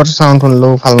কুকার সাউন্ড হলো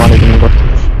ফাল মারে তুমি করতে।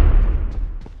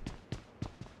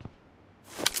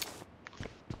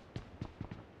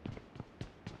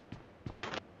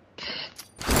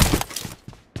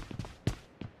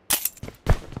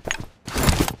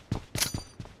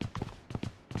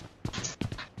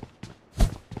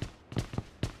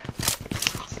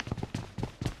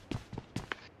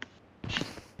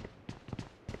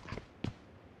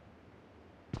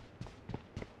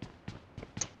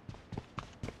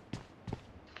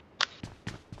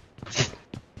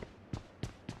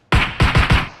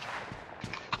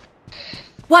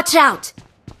 Watch out!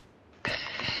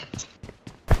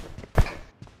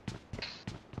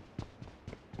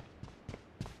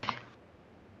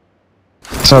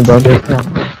 চলো দেখো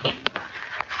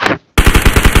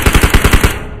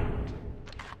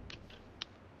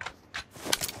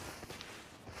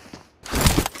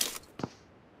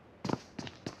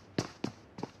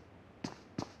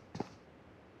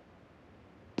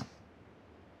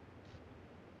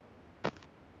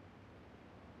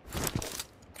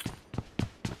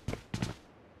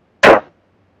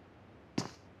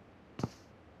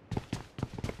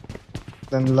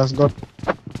then let's go.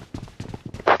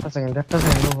 A second,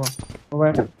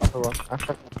 over.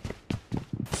 After.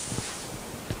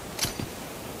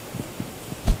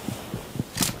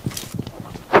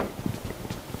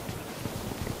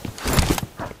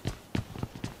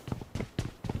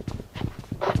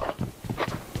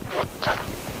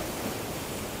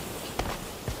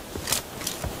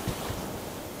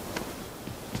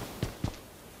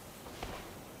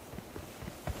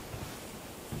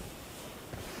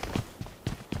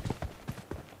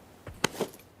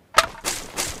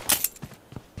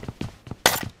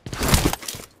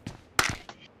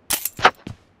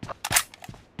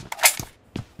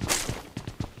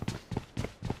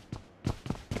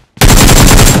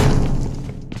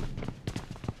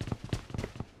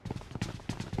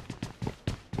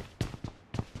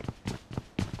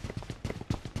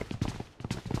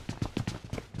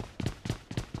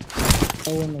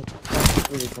 Oh no.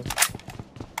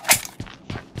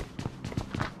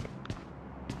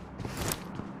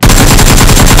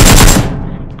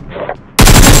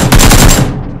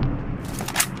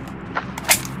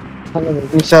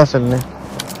 Bisa asal ni.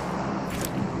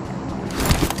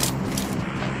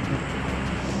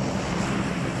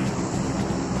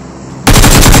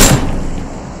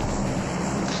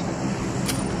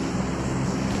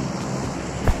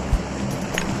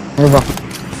 Coba.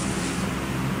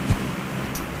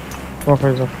 Coba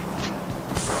itu.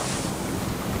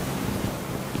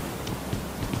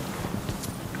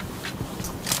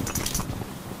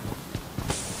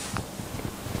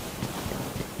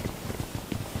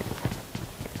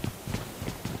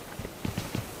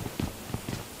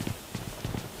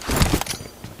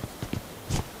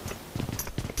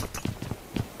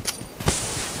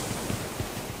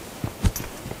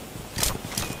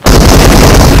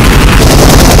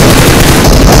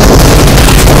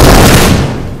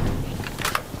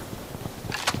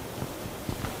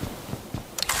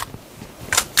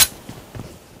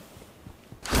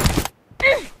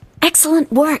 Excellent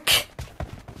work.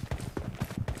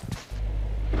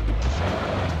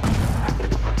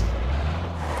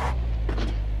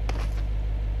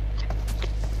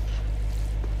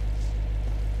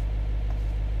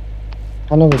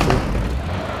 Halo betul.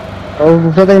 Kalau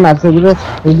bisa tadi masih juga,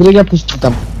 juga push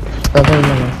hitam. Tapi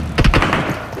ini.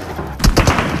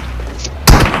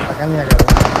 Akan ya kan.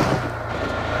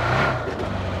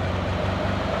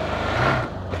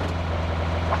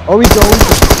 Oh itu.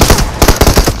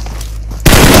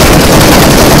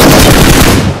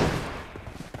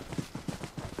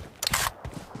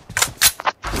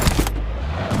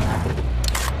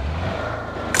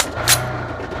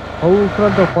 Oh,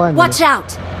 front of one. Watch out!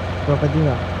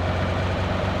 Propadina.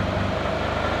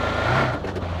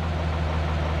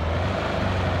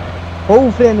 Oh,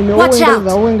 friend, no Watch out!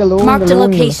 Mark the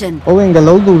location. Oh, anh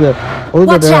lâu đủ được. Oh,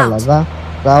 Watch được out! là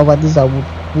ra và đi dạo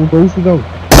một đấu phi đâu.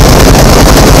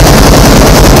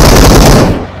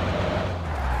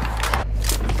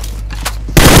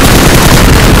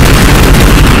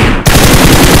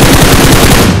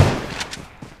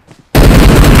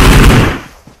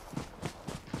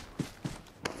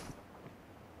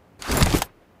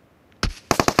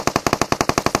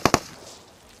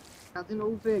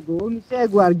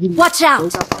 Watch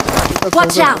out!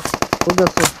 Watch out!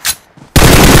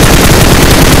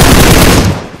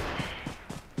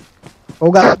 ও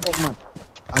গাছ bomb মার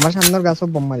আমার সামনের গাছও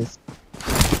bomb মারিস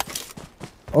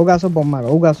ও গাছো bomb মার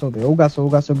ও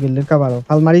গাছো গিল্লির কাবারো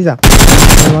ফাল মারি যা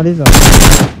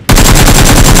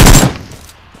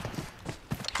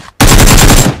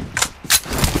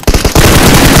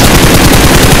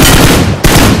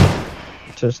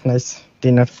just nice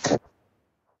dinner.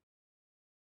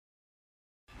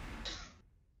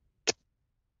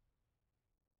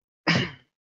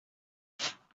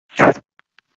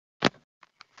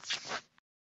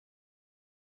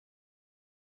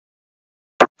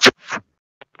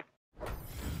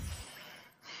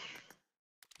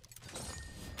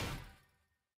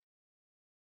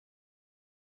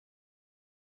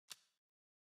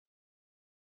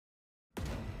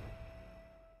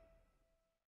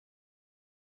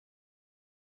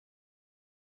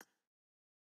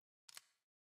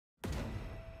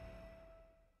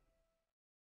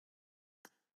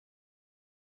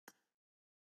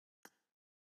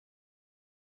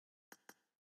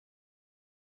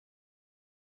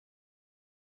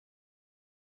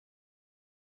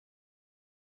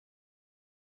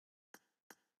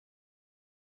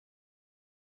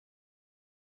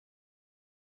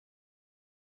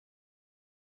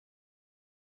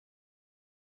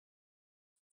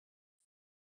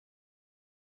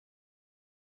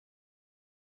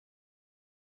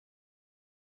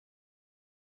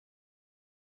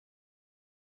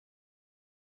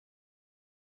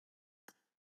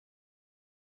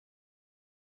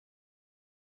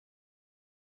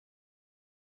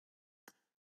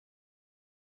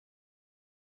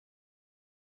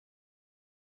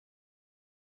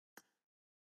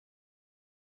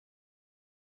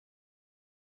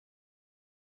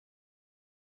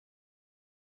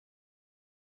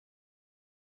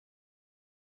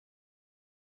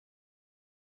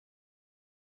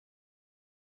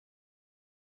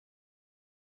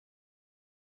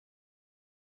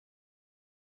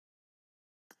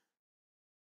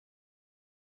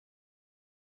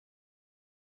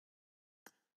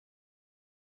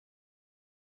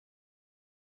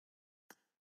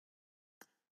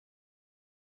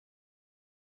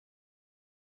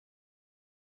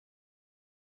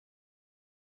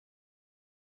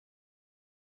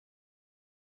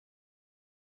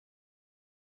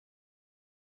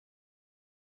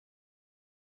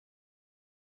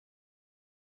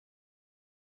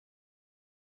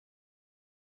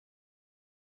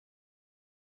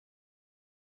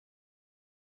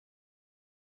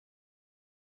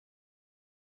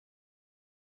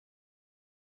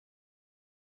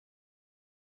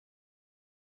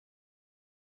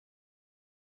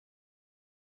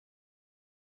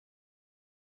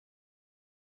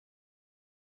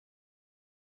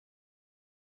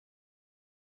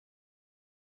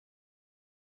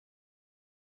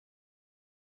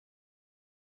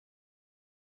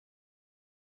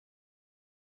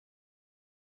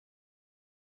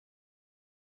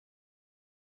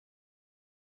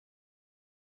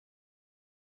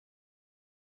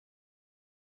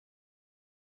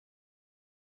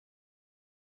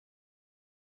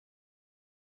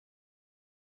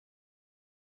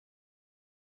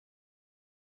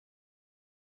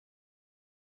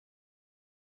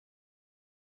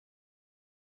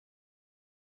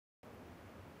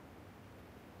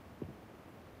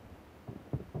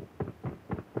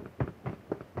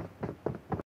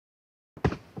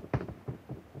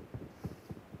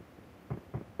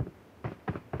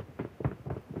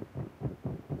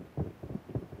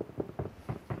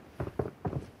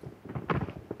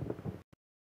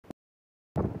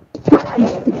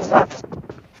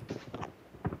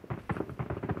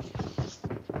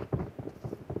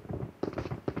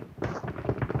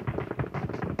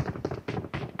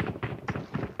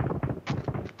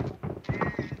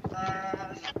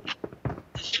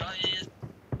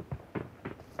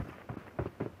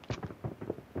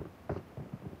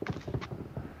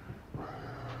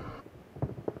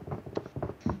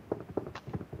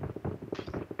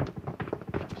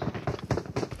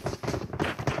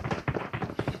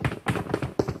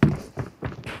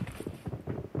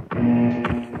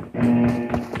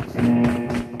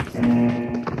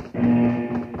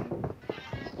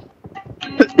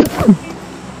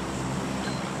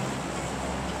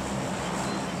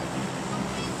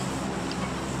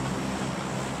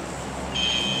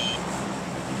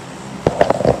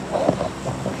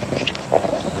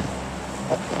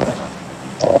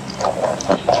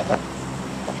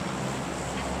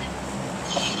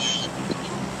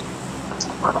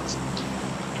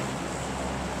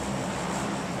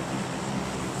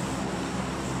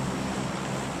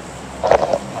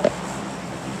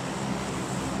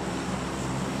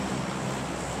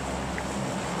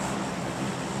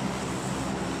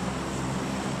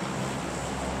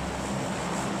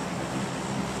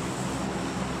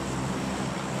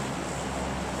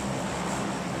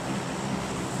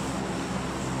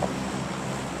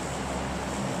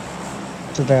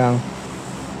 Sit down.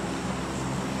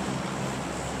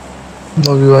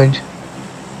 No rewind.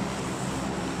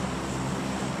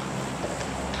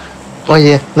 Oh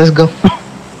yeah, let's go.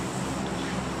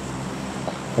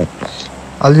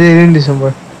 I'll be here in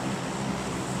December.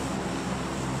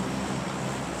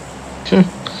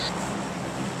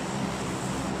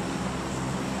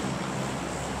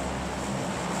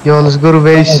 Yo, let's go to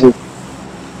base.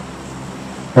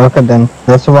 Okay then.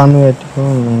 That's one way to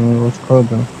let's go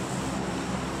then.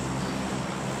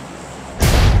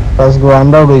 Let's go. I'm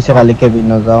not going to खाली cabin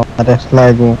में जाओ. Rest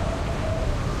लाएगो.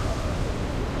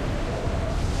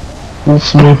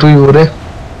 Oof, no to you, re.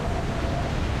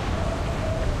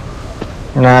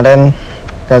 Naren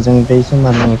cousin base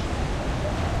mana?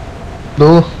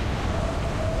 Do.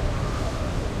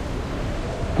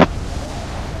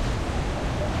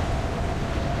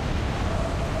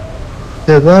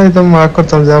 Seda itu mark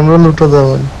करता हूँ जामरो लूटो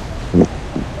दावन.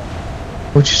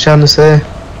 कुछ chance है.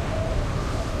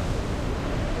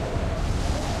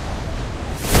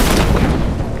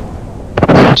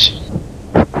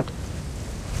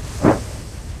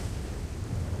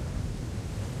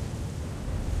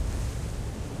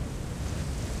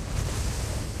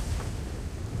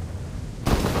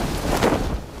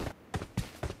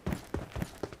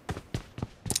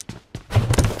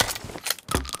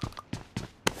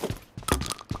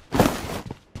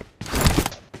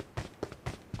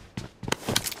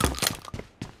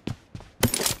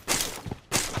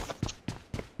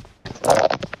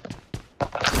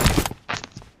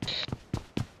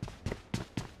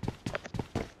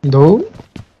 Do.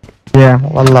 Yeah,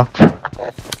 wallah.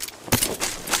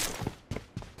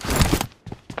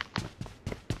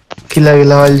 Kila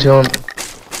वाल zone.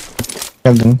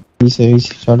 Cousin, easy.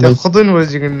 Short तो base. खुद ही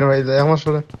नोटिस करने वाली था हमारे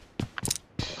साथ.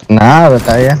 ना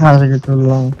बताइए कहाँ से कितना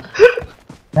लोग.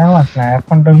 क्या मसला है?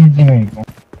 फोन तो किसी में ही.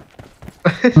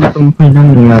 तुम कोई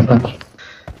नहीं मिला था.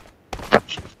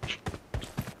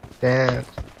 Damn.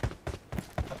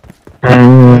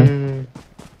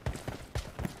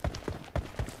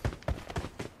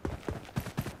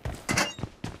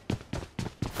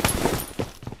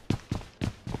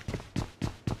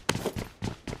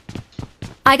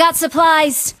 I got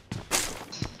supplies.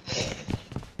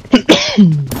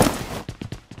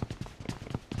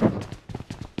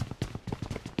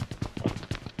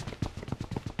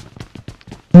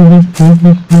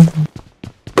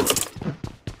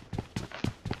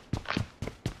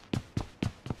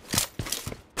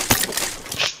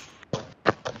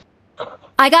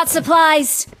 I got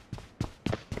supplies.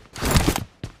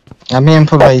 अभी हम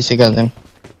फुल इसी कर दें.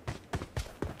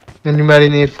 And you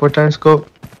marinate 4 times scope.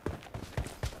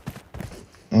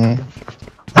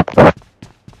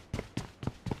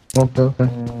 Okay.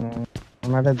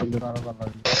 हमारे दिल वाला वाला.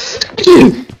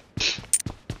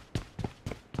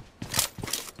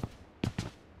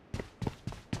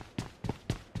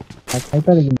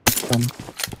 अच्छा लेकिन कम.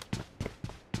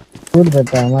 फूड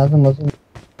बेटा हमारे से मौसम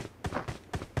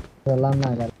चला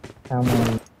ना कर.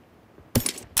 हम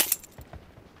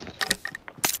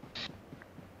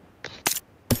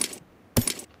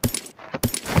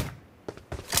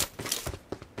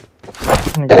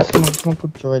Guess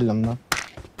कुछ चोइल लम्ना.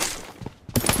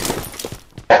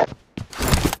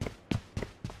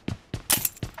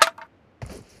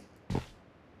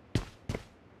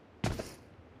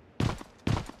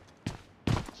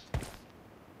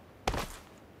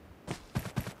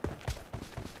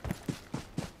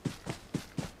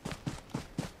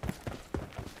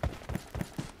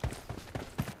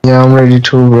 Yeah, I'm ready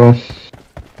too, bro.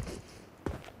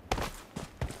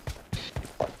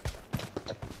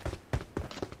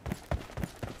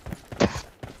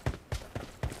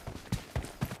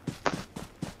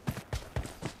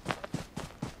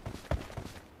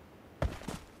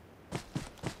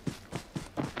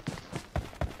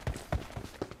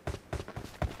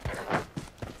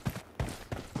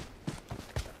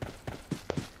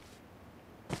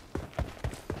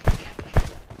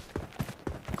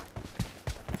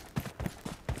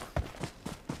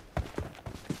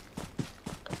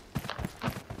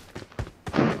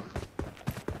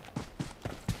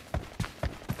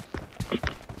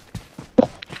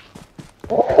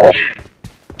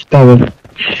 Está bien.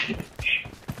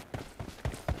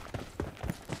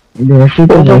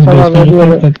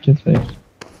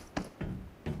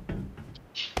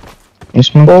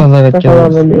 इसमें कलर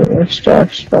क्या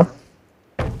extra.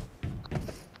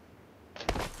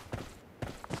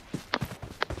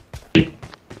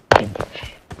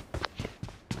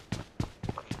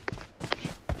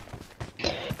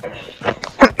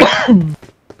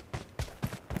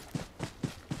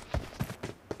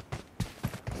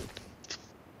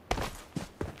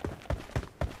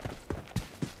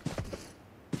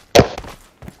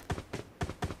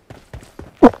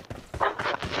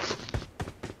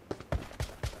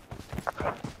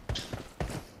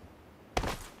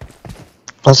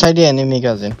 হসাইডি enemy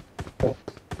cousin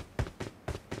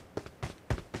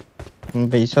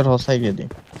বেসর হসাই Gede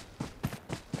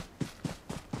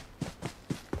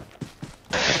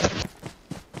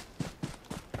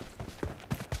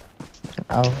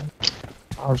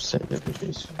outside of the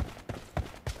base.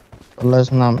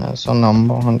 Let's not mess on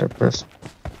number 100%.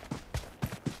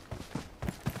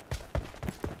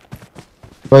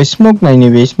 Why smoke na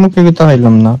anyway? Smoke kita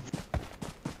hailam na.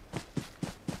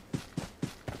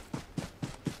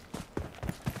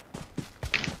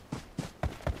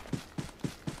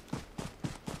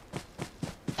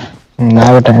 Na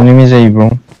but enemies ai bro.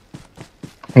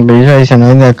 Base ai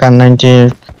sana na kan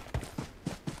 98.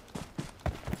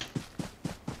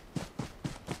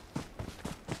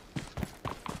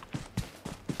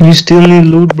 You still need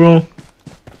loot, bro.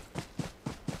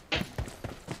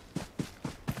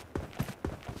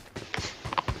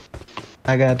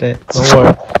 I got it. Don't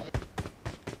worry.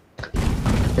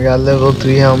 I got level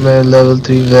 3 helmet, level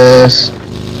 3 vest.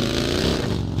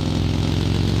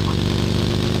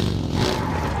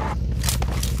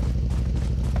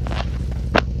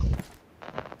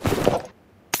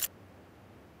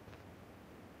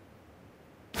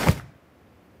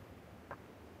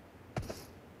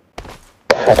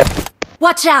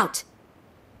 Watch out!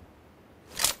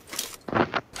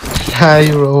 Hi,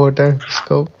 water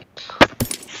scope.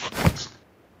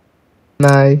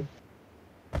 Nice.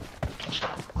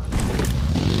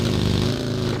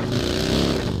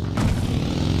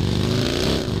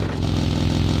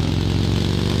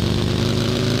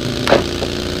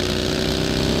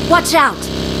 Watch out!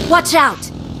 Watch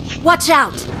out! Watch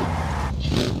out!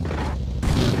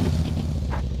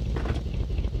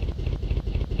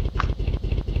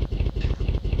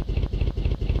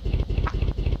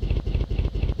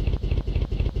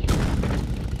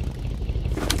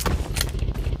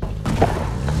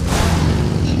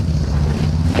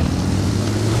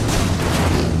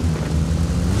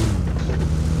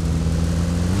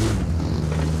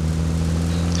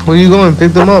 Where you going?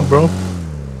 Pick them up, bro.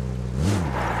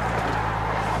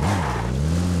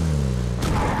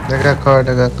 I got card.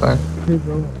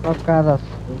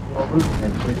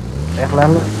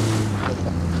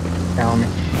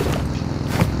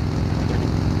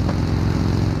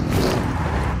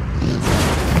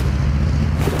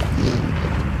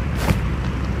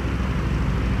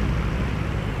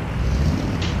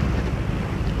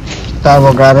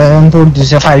 Tabo karen tur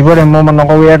dise fiber emo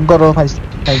manoko wait karo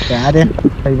fiber are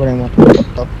fiber emo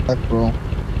tak bro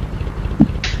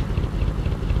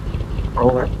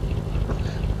over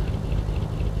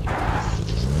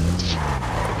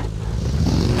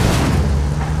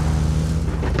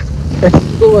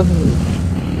esto was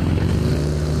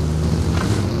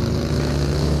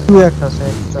tu extra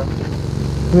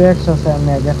se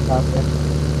mega fácil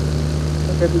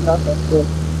que diga esto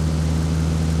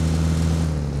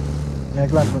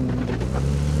megla con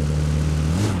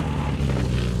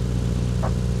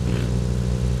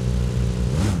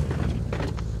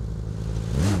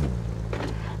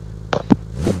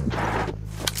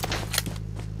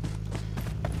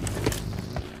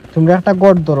তোমরা একটা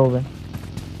god ধরবে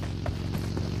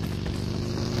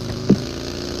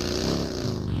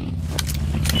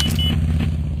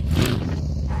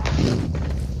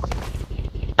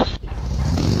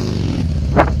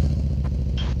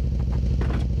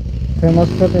famous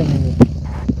करते हैं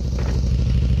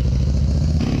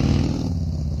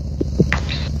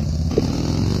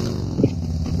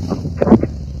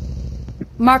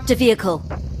Marked a vehicle.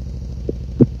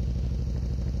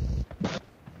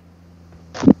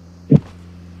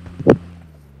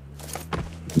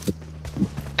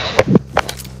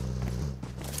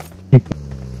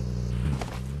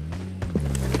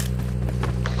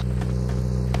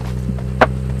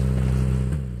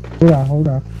 hold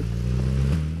up.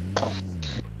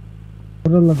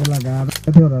 लगा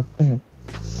रहे रास्ते में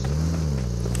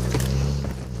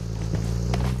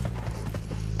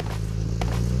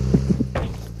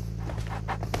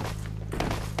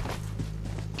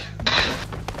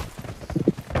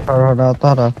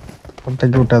तारा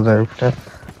उठा जाए उठा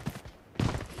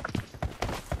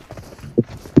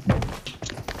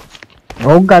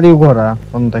ओ गाड़ी घोड़ा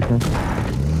कौन देखे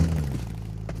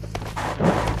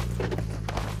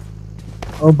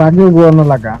ओ बागी घोड़ा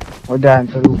लगा ओ जाए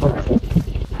तो ऊपर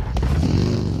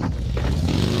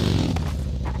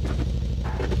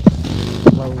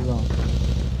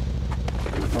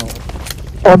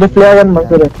और the flag and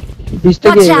मगर बीच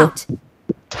तक है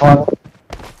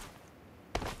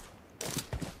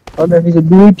और मैं भी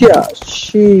दूटिया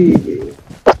शी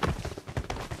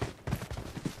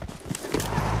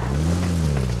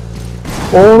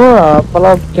ओ ना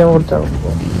पला क्या होता है उनको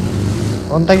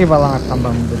कौन ता की पला काम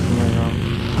बंद है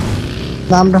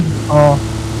আমরা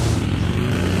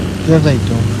কে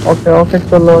যাইতো ওকে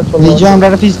চলো এই যে আমরা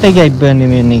পিছ থেকে আইবে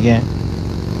নিমে নিকে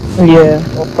ইয়ে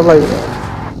ওটা লাগবে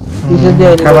কিসে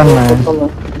দিয়ে খাবার না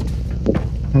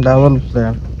ডাবল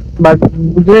প্লেয়ার বাট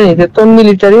বুঝলে এটা তো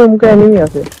মিলিটারি উমকে এনিমি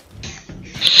আছে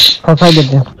কোথায়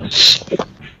দিতে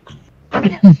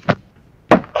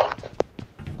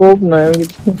খুব নয়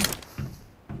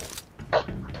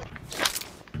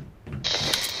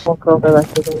ওকে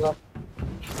রাখতে দিলাম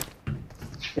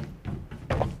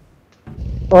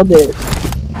ওদের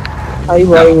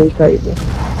খাইবে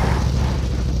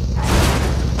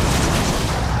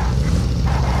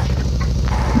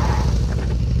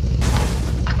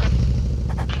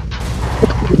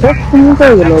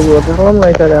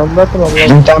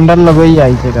আমরা লগই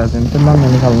আইছে কাজেন তো নাম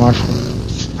জানি খাল মারছে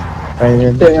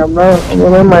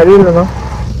আমরা মারি না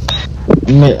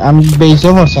আমি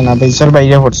বেইসও পড়ছে না বেইসের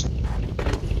বাইরে পড়ছে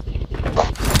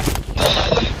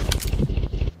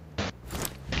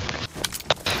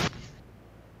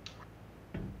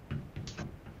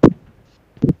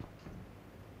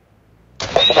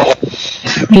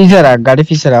ফিসেরা গাড়ি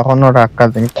ফিসেরা কোনো রাখা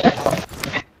দেন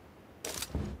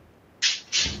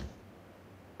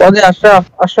ওদের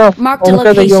আশরাফ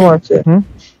ওকে দেখো মারছে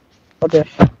ওদের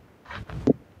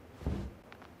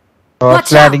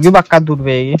প্লেয়ার কি বাক্কা দূর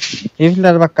বেগে এই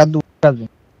প্লেয়ার বাক্কা দূর কাজে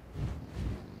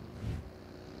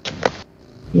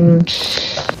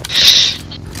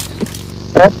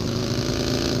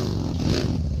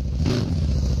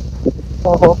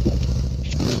ओहो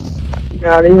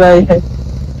गाड़ी भाई है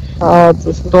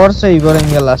तो তোর সেই বড়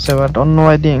অ্যাঙ্গেল আছে বাট অন্য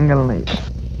ওয়াইডি অ্যাঙ্গেল নাই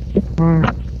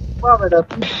বাহ বেটা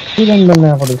তুই অ্যাঙ্গেল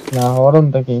না করিস না হরন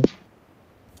থেকে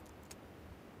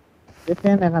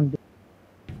দেখেন এখান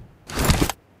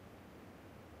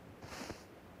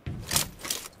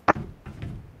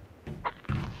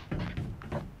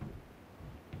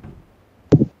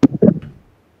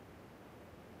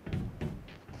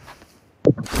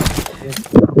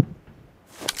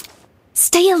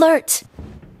Stay alert.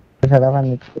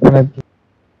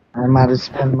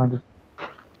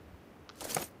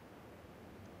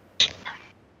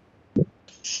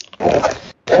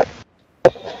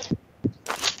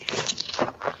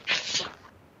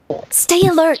 Stay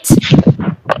alert.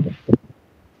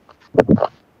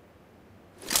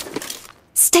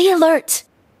 Stay alert.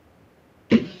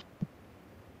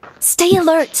 Stay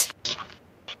alert.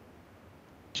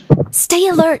 Stay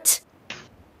alert.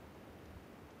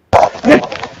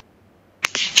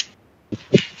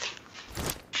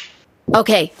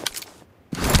 Okay.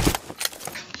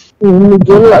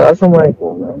 জল লাগা সময়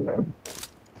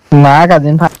না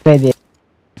কাজিন ফাটাই দিয়ে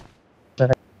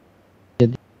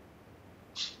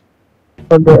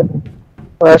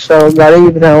আচ্ছা গাড়ি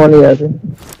ভিতরে আমারই আছে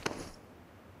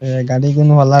গাড়ি কোন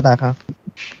হলা রাখা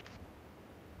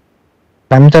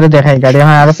আমি তোরে দেখাই গাড়ি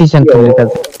আমার আরো পিছন চলে কাজ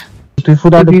তুই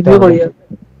ফুটা ভিডিও করিয়া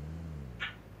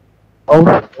ও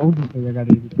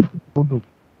গাড়ি ফুটু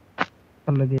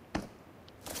চলে দিয়ে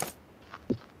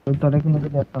তোরে কোনো কিছু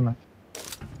দেখতো না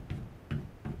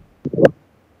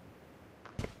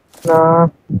না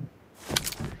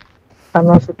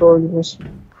খানা সে তো জিনিস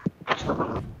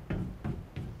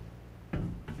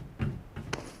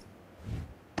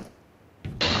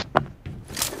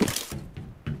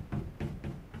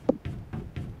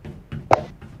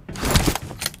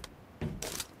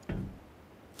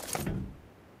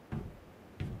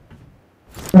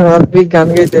और भी गान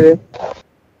गए तेरे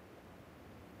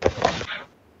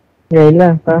यही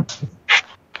ना था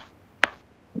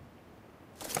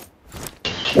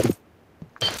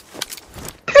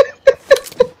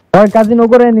और काजिन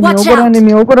ओगोर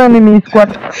एनिमी स्क्वाड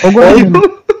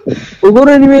ओगोर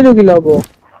एनिमी लो गिलाबो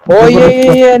ओ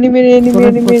ये एनिमी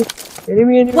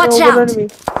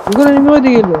ओगोर एनिमी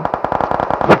ओदी गेलो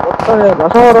अरे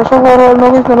रसो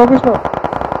नगिस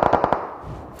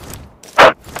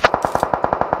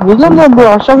বুঝলাম না ব্রো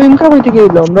আশা ইনকাম হইতে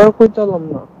গেল আমরা কইতালাম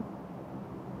না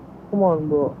কম অন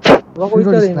ব্রো আমরা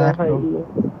কইতালি না ভাই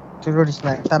চুরোরিস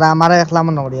না তারা আমারে একলা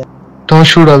মনে করিয়া তো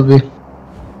শুড়ালবে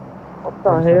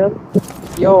আচ্ছা হে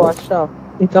ইয়ো আশা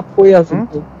এটা কই আছে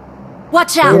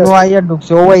Watch out. ও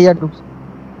আইয়া ঢুকছে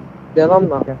দেখলাম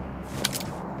না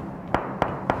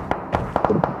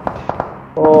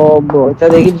ও ব্রো এটা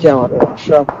দেখিস আমারে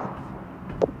আশা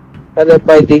আরে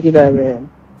ভাই দেখি না मैं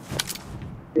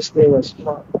इसलिए बस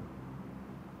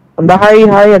আমরা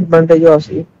হাই অ্যাডভান্টেজ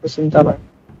আছে চিন্তা নাই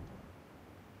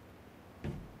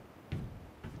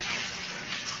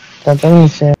তাতে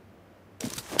নিচে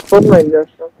কোন মাইল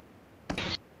যাচ্ছে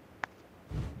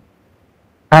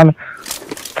হ্যালো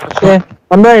কে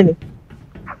আমরা আইনি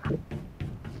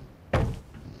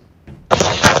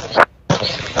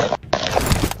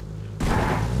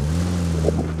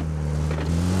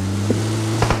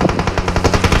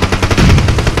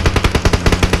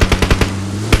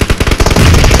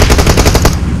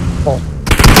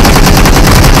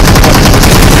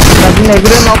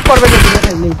এগুলো নক করবে না তুমি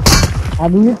খাইলে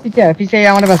আবু পিছে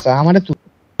আমারে বাসা আমারে তুই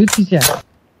পিছে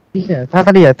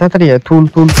তাড়াতাড়ি তুল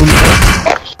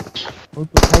ও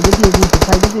তো সাইডে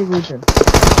দিয়ে গইছে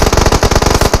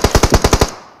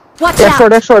Watch One out!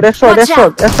 shot, one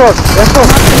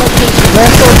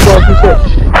shot.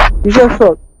 Piece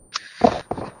shot.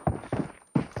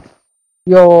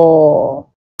 Yo.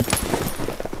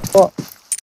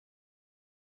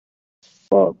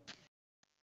 Fuck.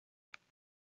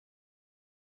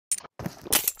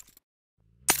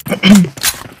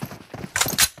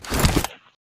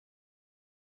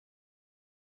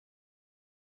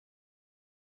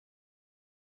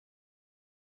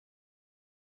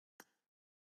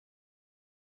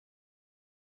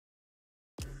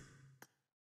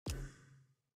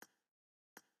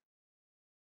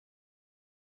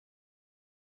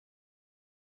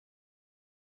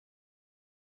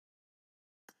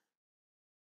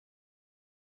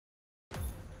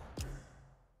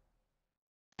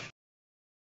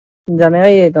 জানে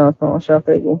এই তো সমস্যা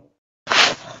পেয়ে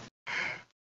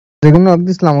যেগুলো নক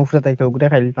দিছিলাম উপরে তাইকে উপরে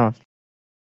খাই দিতাম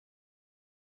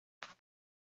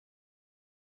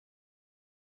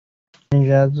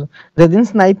যেদিন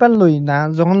স্নাইপার লই না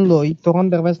যখন লই তখন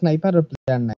দেখবা স্নাইপার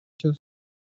প্লেয়ার নাই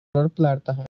প্লেয়ার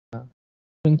থাকে না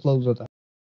ক্লোজ হতা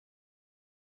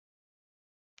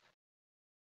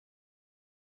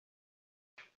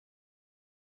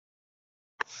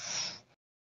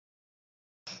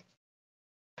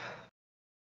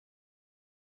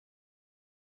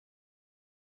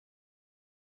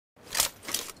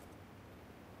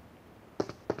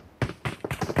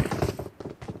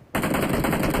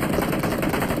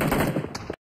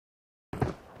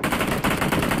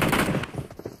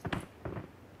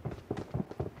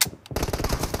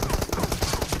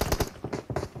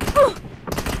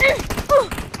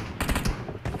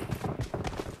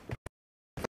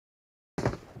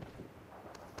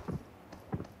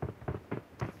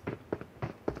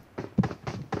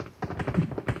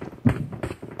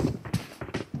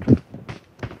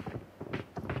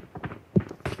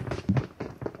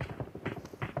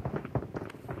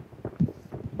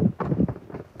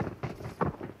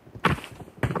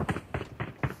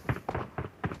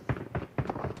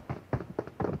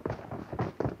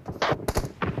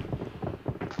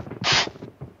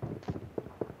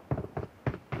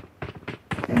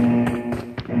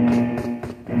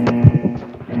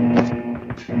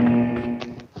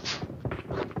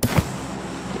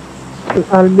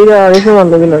Albira eso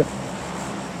mando que no.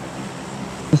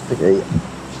 que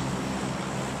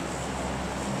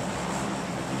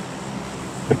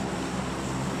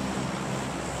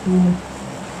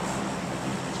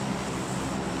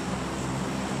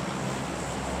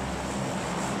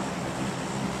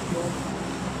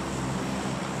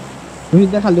তুই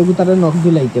দেখালে গুতারে নক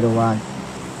দিলাইতে রে ভাই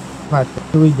ভাই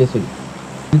তুই গেছিস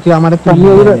তুই আমারে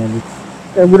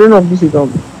এগুলো নক দিছি তো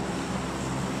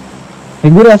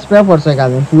এগুলো স্প্রে পড়ছে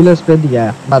কাজে ফুল স্প্রে দিয়া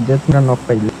বাদ দিয়ে তুই নক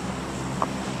পাইলি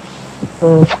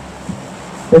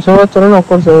এই সময় চলে নক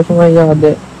করছে ওই সময়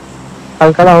ইয়াদে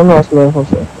হালকা ডাউন আসলো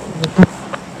হচ্ছে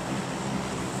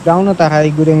ডাউন তা হাই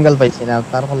গুড অ্যাঙ্গেল পাইছি না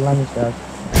তার হল্লা মিশা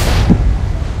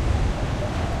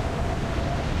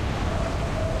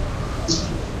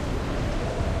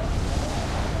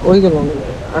ওই গেল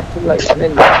আসলে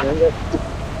লাগে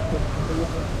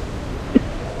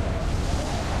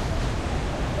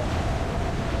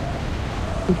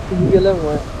গেলে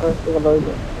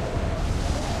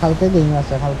হালকা গেম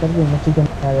আছে হালকার গেমে চিকেন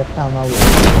একটা আমাও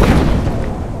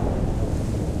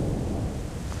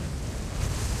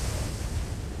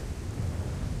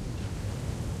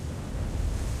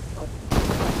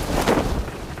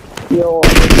Yo,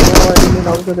 I'm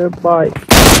out of there, bye.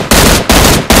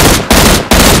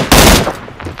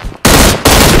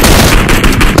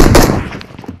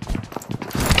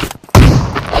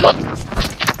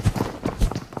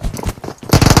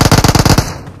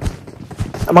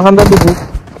 Makan dah dulu.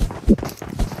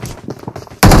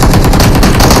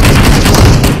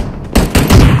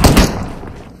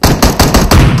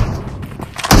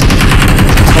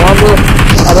 Makan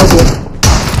ada tu.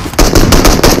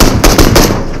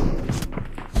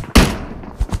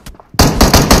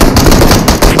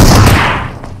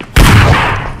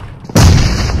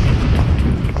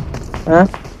 Huh?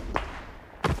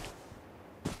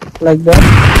 Like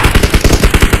that?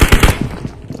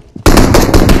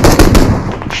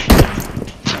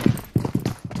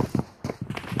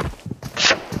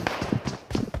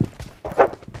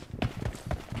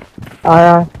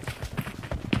 Aye.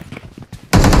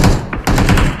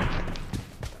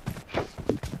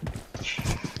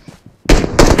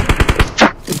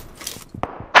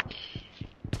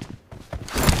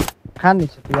 খান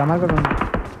নিছে তুই আমার কথা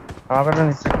আমাকে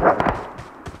নিচে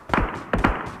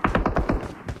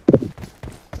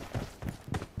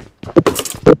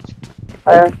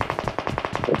আয়া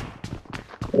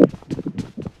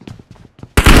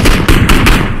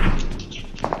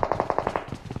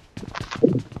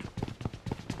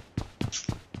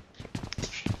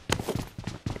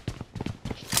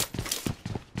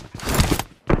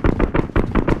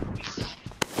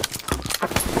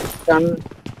গান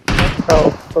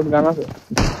তোর গান আছে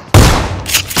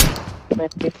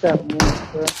ম্যাট্রিক্সটা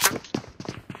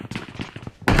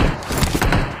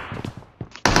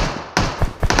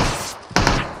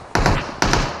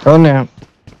Oh no,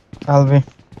 I'll be.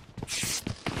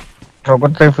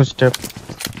 Robot drive footstep.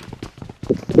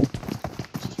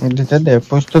 দিতে দে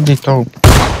পুশ তো দিত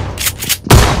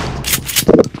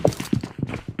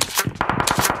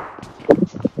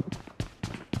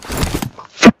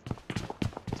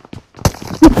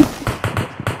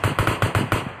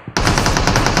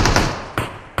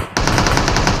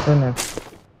শোনে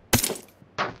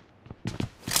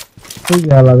ঠিক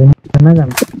আছে না জান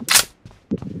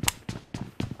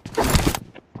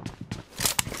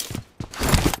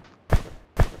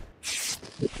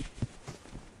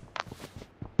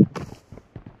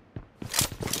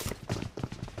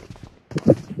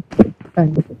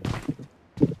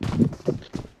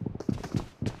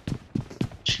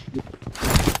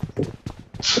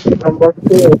নাম্বার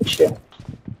 2 হচ্ছে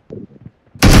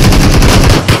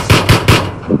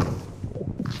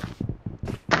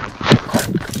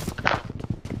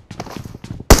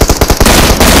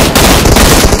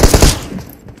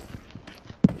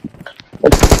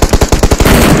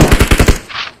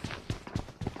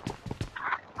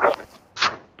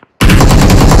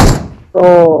তো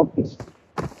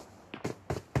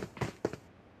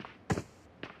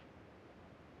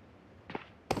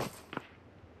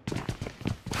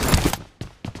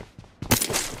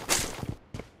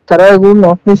তারা এগুলো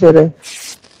নক নিছে রে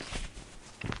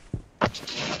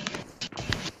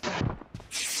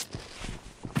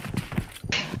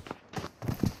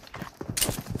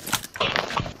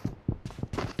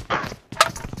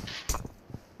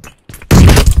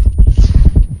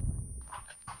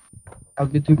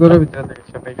আলবি তুই করে ভিতরে দেখে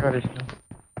সবাই করিস না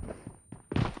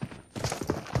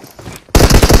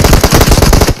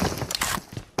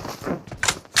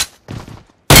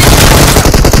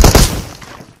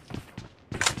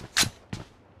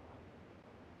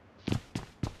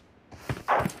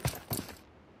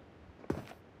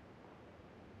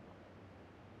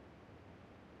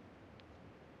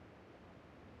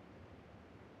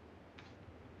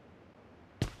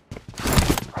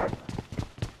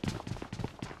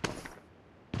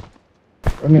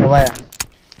আমি ভাই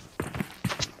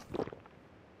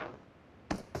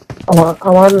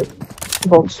আমার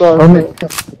বক্স আছে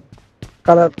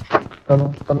কালার চলো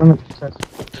চলো না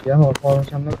ইয়া হওয়ার পর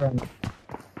সামনে কেন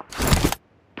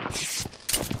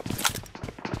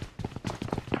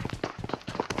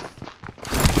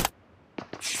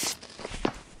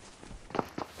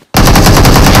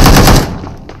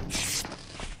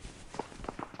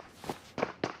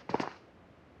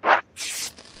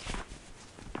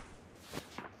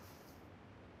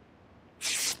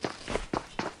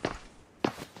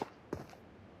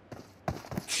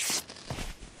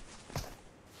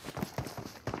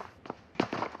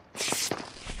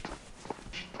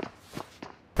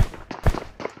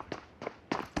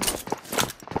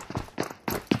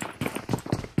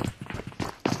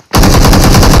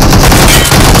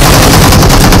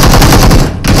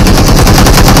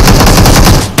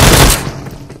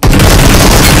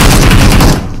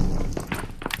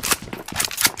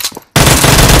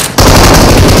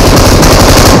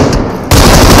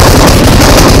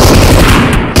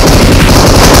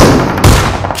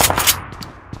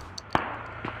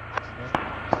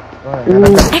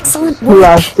Excellent work.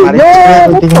 লাস্ট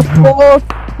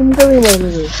তুমি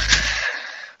মারবে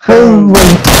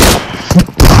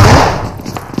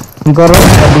গরম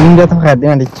দিন যত খাদ্য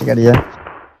দিচ্ছে গাড়িয়া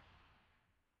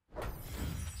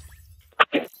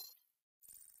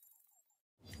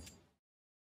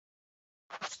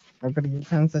अगर ये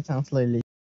चांस है चांस ले ली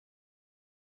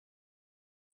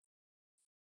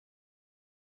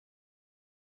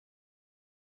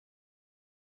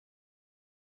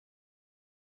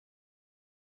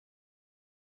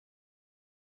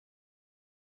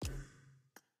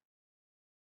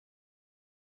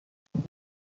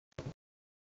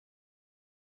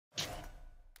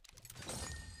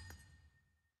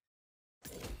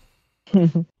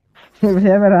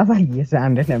भैया मेरा था ये से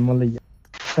 100 एमएल लिया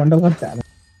कंट्रोल करता है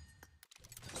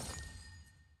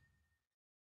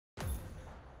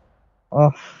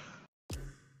ओह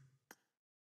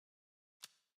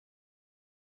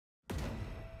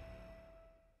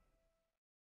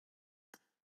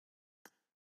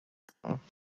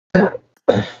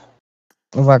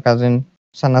ওবা কাজিন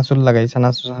চানাচুর লাগাই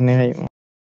চানাচুর সানি খাই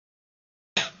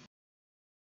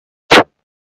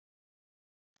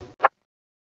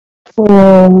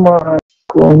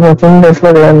নতুন দেশ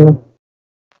লাগে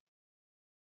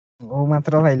ও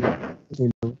মাত্র খাইলো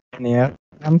নিয়ে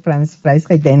আম ফ্রাইস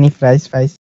খাইতে নি ফ্রাইস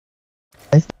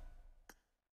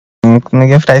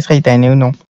কোনকে ফ্রাইস খাইতে নিও নো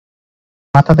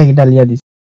মাথা থেকে ডালিয়া দিস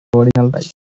অরিজিনাল ভাই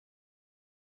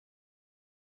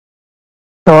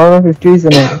সবার 50 হইছে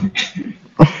না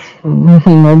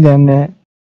মই জানে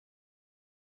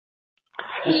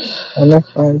অনেক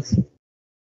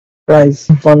প্রাইস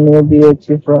পনেরো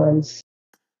দিয়েছি প্রাইস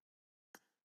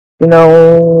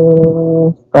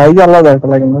প্রাইস আলাদা একটা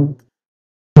লাগে না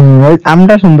ওই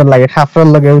আমটা সুন্দর লাগে খাফরার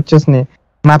লাগে উচ্চস নি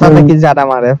মাথা থেকে জাডা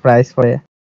মারে প্রাইস করে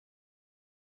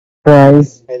প্রাইস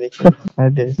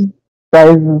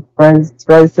প্রাইস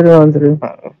প্রাইস এর মধ্যে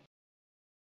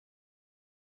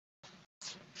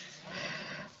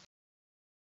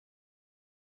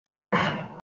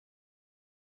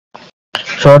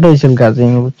শর্ট হয়েছিল কাজে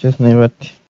উচ্চস নেই বাট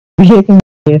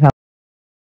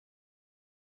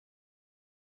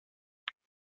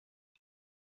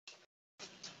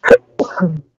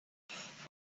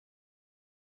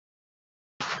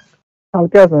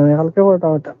হালকা আছে হালকা বড়টা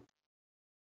ওটা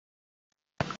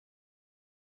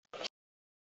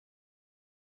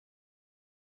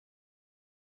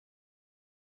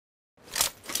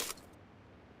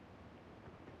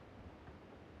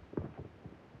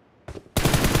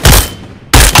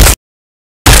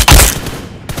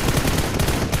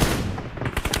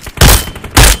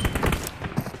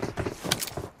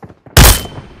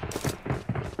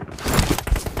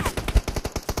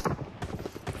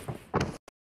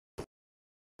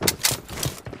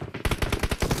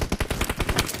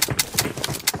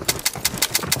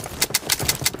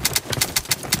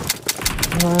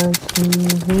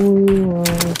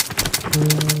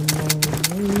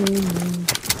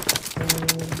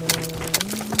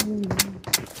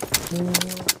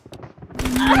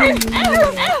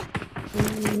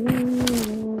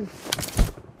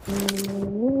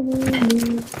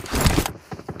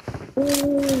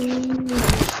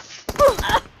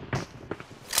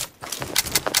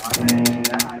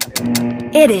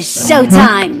It is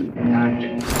showtime.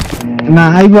 না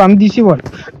আইবো আমি দিছি বল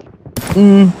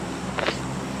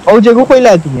ও যেগো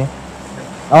কইলা তুমি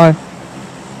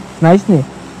নাইস নে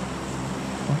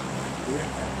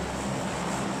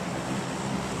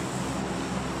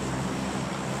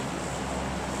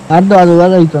আর তো আলো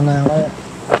লাগাইতো না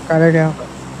কারে রে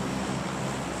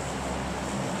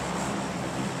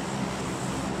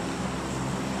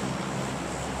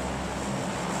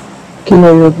কি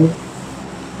হলো আপনি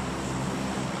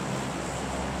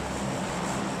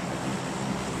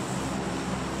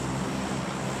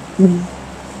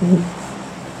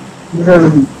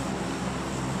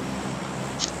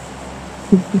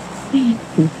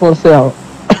por sea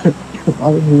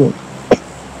algo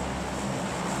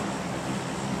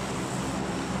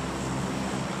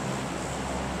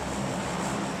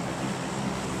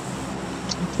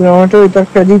Toronto এটা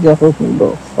ক্রেডিট দেখো কিন্তু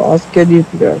ফার্স্ট ক্রেডিট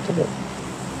প্লেয়ার থেকে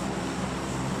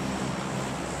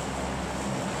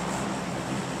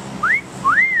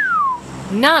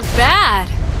Not bad.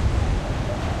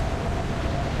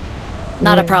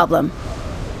 Not a problem.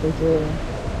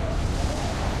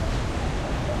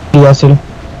 দিয়াছিল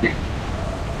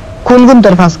কোন কোন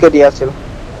তার ফাঁসকে দিয়াছিল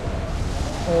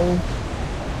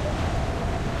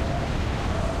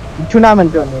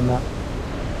টুর্নামেন্ট না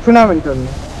টুর্নামেন্ট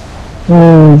না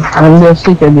আমি জাস্ট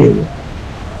কে দিয়ে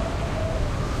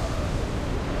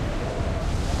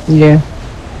Yeah.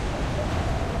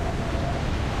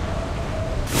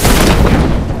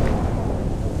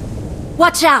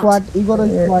 Watch out. Squad, Igor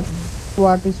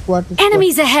is squad.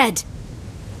 Enemies ahead.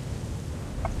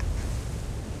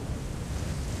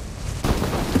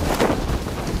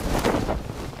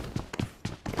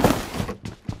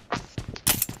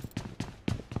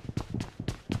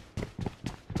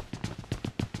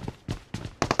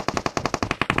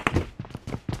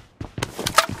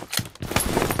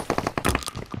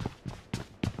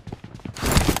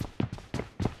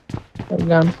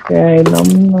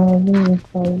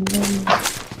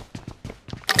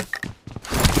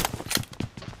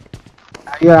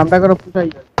 Iya, sampai ke rumput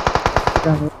aja.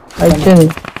 Aja nih.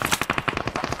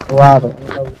 Wow.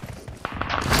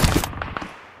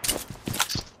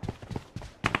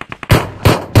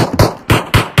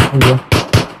 Iya.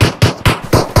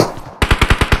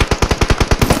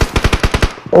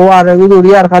 Oh, ada gitu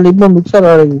liar kali bom besar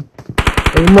lagi.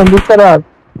 Bom besar.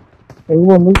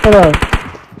 Bom besar.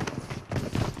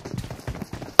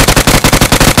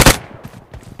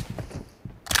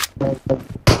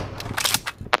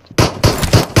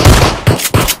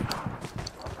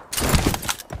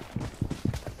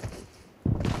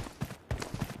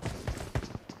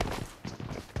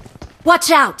 Watch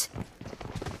out!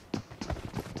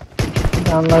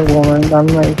 গান লাগবো না, গান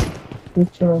নাই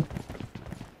কিচ্ছু না।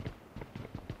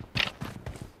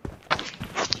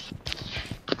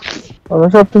 আমরা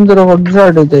সব তিন তোর হট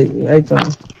শার্ট হইতে একদম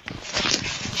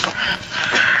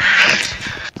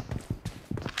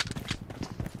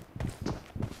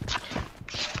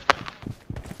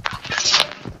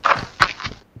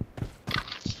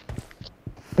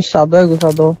সাদা গো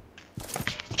সাদা।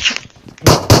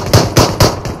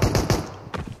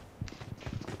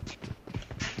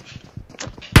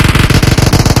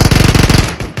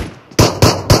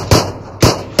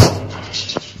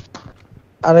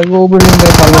 আরে গো বিল্ডিং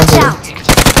এর সামনে Watch আছে। out!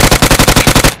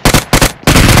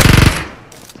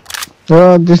 ও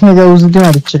দিসনে কে উজদি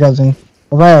মারছে কাজিন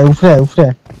ভাই উফরে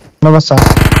না বাসা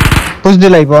পুশ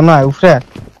দিলাই বো না উফরে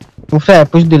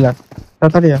পুশ দিলা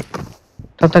তাড়াতাড়ি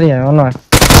ও না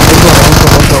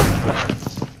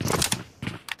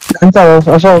গান চালাও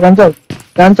আসো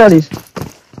গান চালিস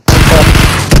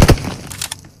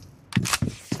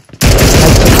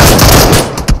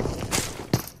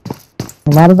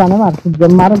মার জানে মার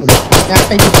গেম মার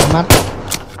একটাই দিছে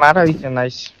মার হইছে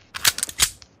নাইস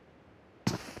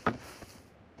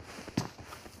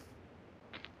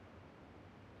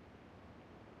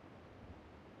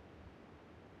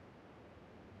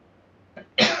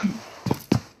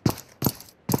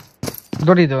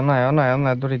দড়ি দে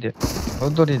না দড়ি দে ও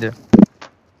দড়ি দে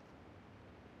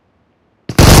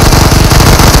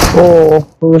ও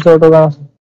তুমি ছোট গান আছে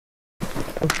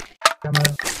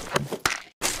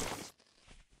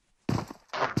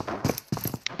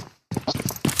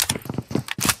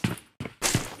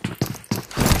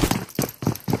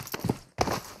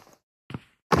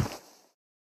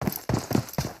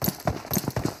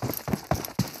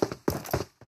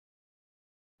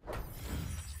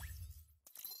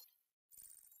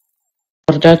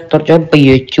तरजा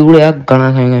भैया चूड़िया गाना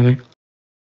खाएंगे हमें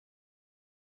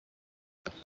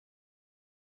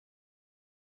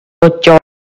तो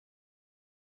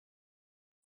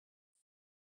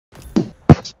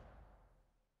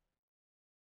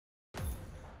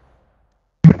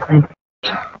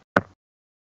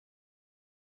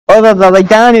ও দাদা ভাই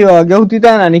কেন নিব গেউতি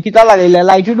তাই না নিকিতা লাগাইলে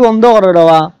লাইট একটু বন্ধ করে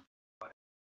দেওয়া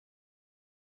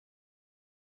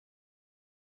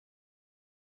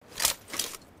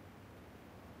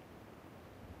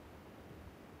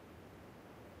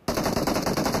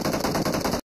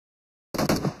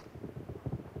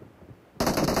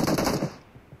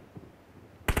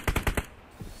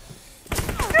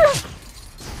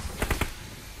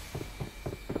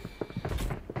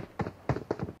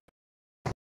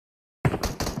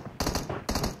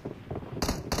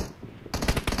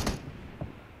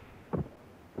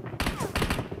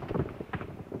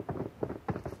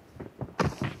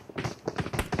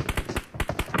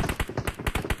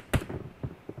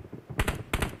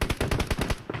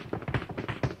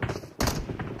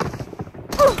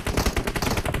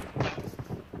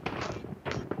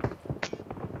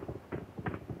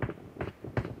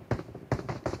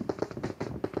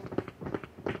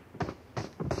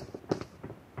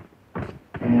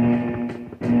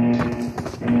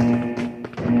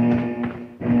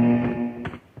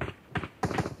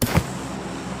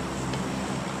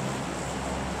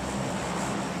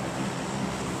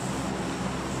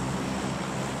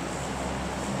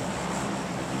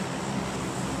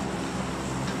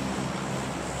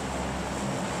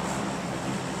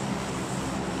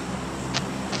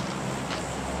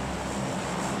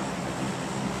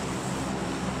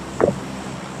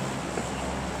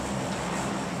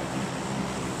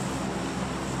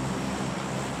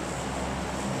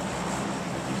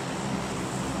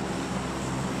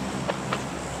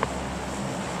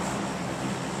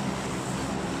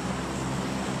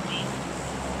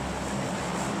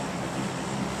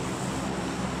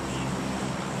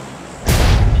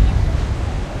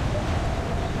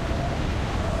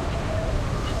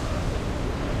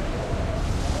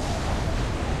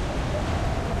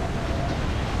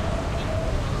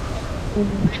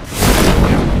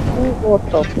What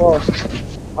the fuck?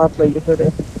 At like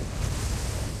this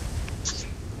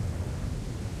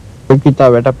কিতা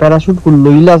বেটা প্যারাশুট খুললো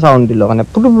ইলা সাউন্ড দিল মানে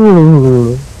পুরো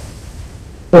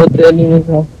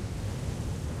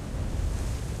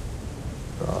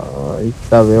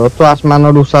ইতাবে ও তো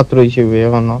আসমানের উসাত রইছে বে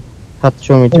এখনো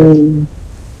 700 মিটার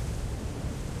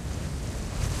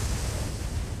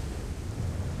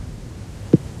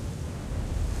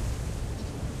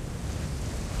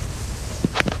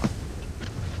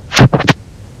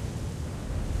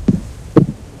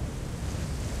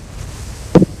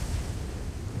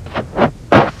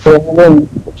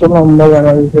চলো আমরা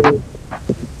জানা দিতে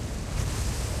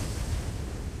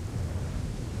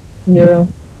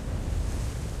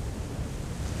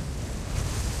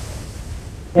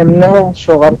এমনি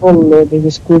সকাল পড়লে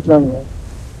দেখি স্কুল নামে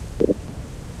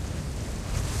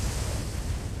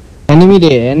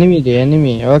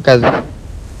enemy ও কাজ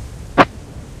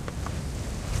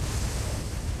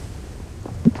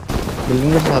বিল্ডিং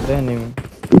এর সাথে enemy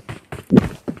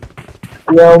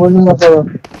ইয়া বলি না তো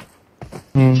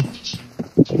হুম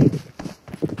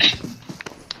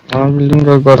আমার বিল্ডিং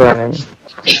এর ঘরে enemy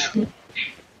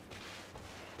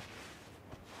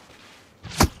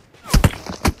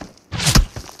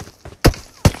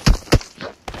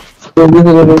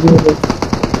দেখি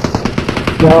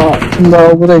ইয়া না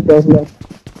উপরে যাইতাছে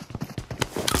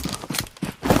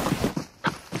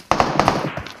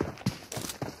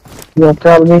ইয়া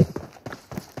কালমি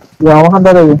ইয়া ওখান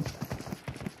থেকে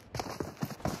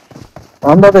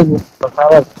আমরা দেখি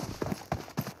খারাপ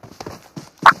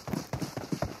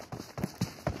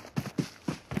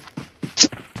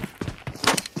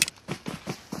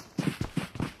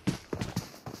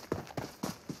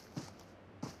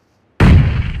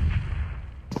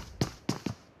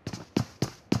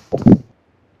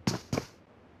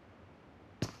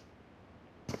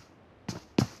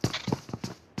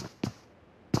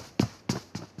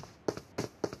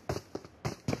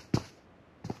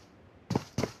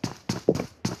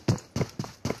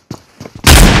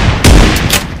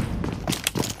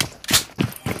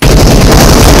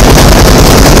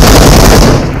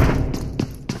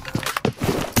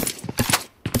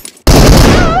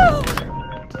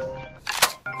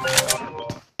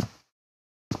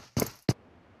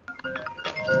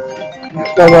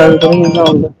Давай, это не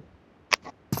надо.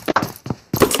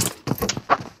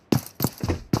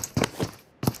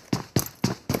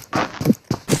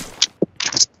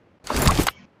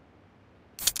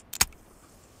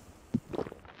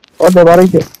 О,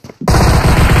 давайте.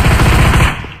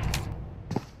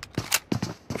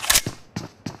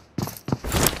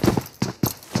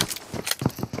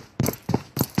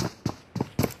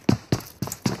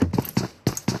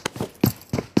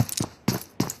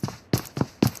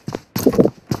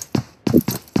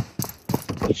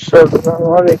 Что,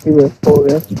 давай, тебе,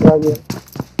 поле, справи.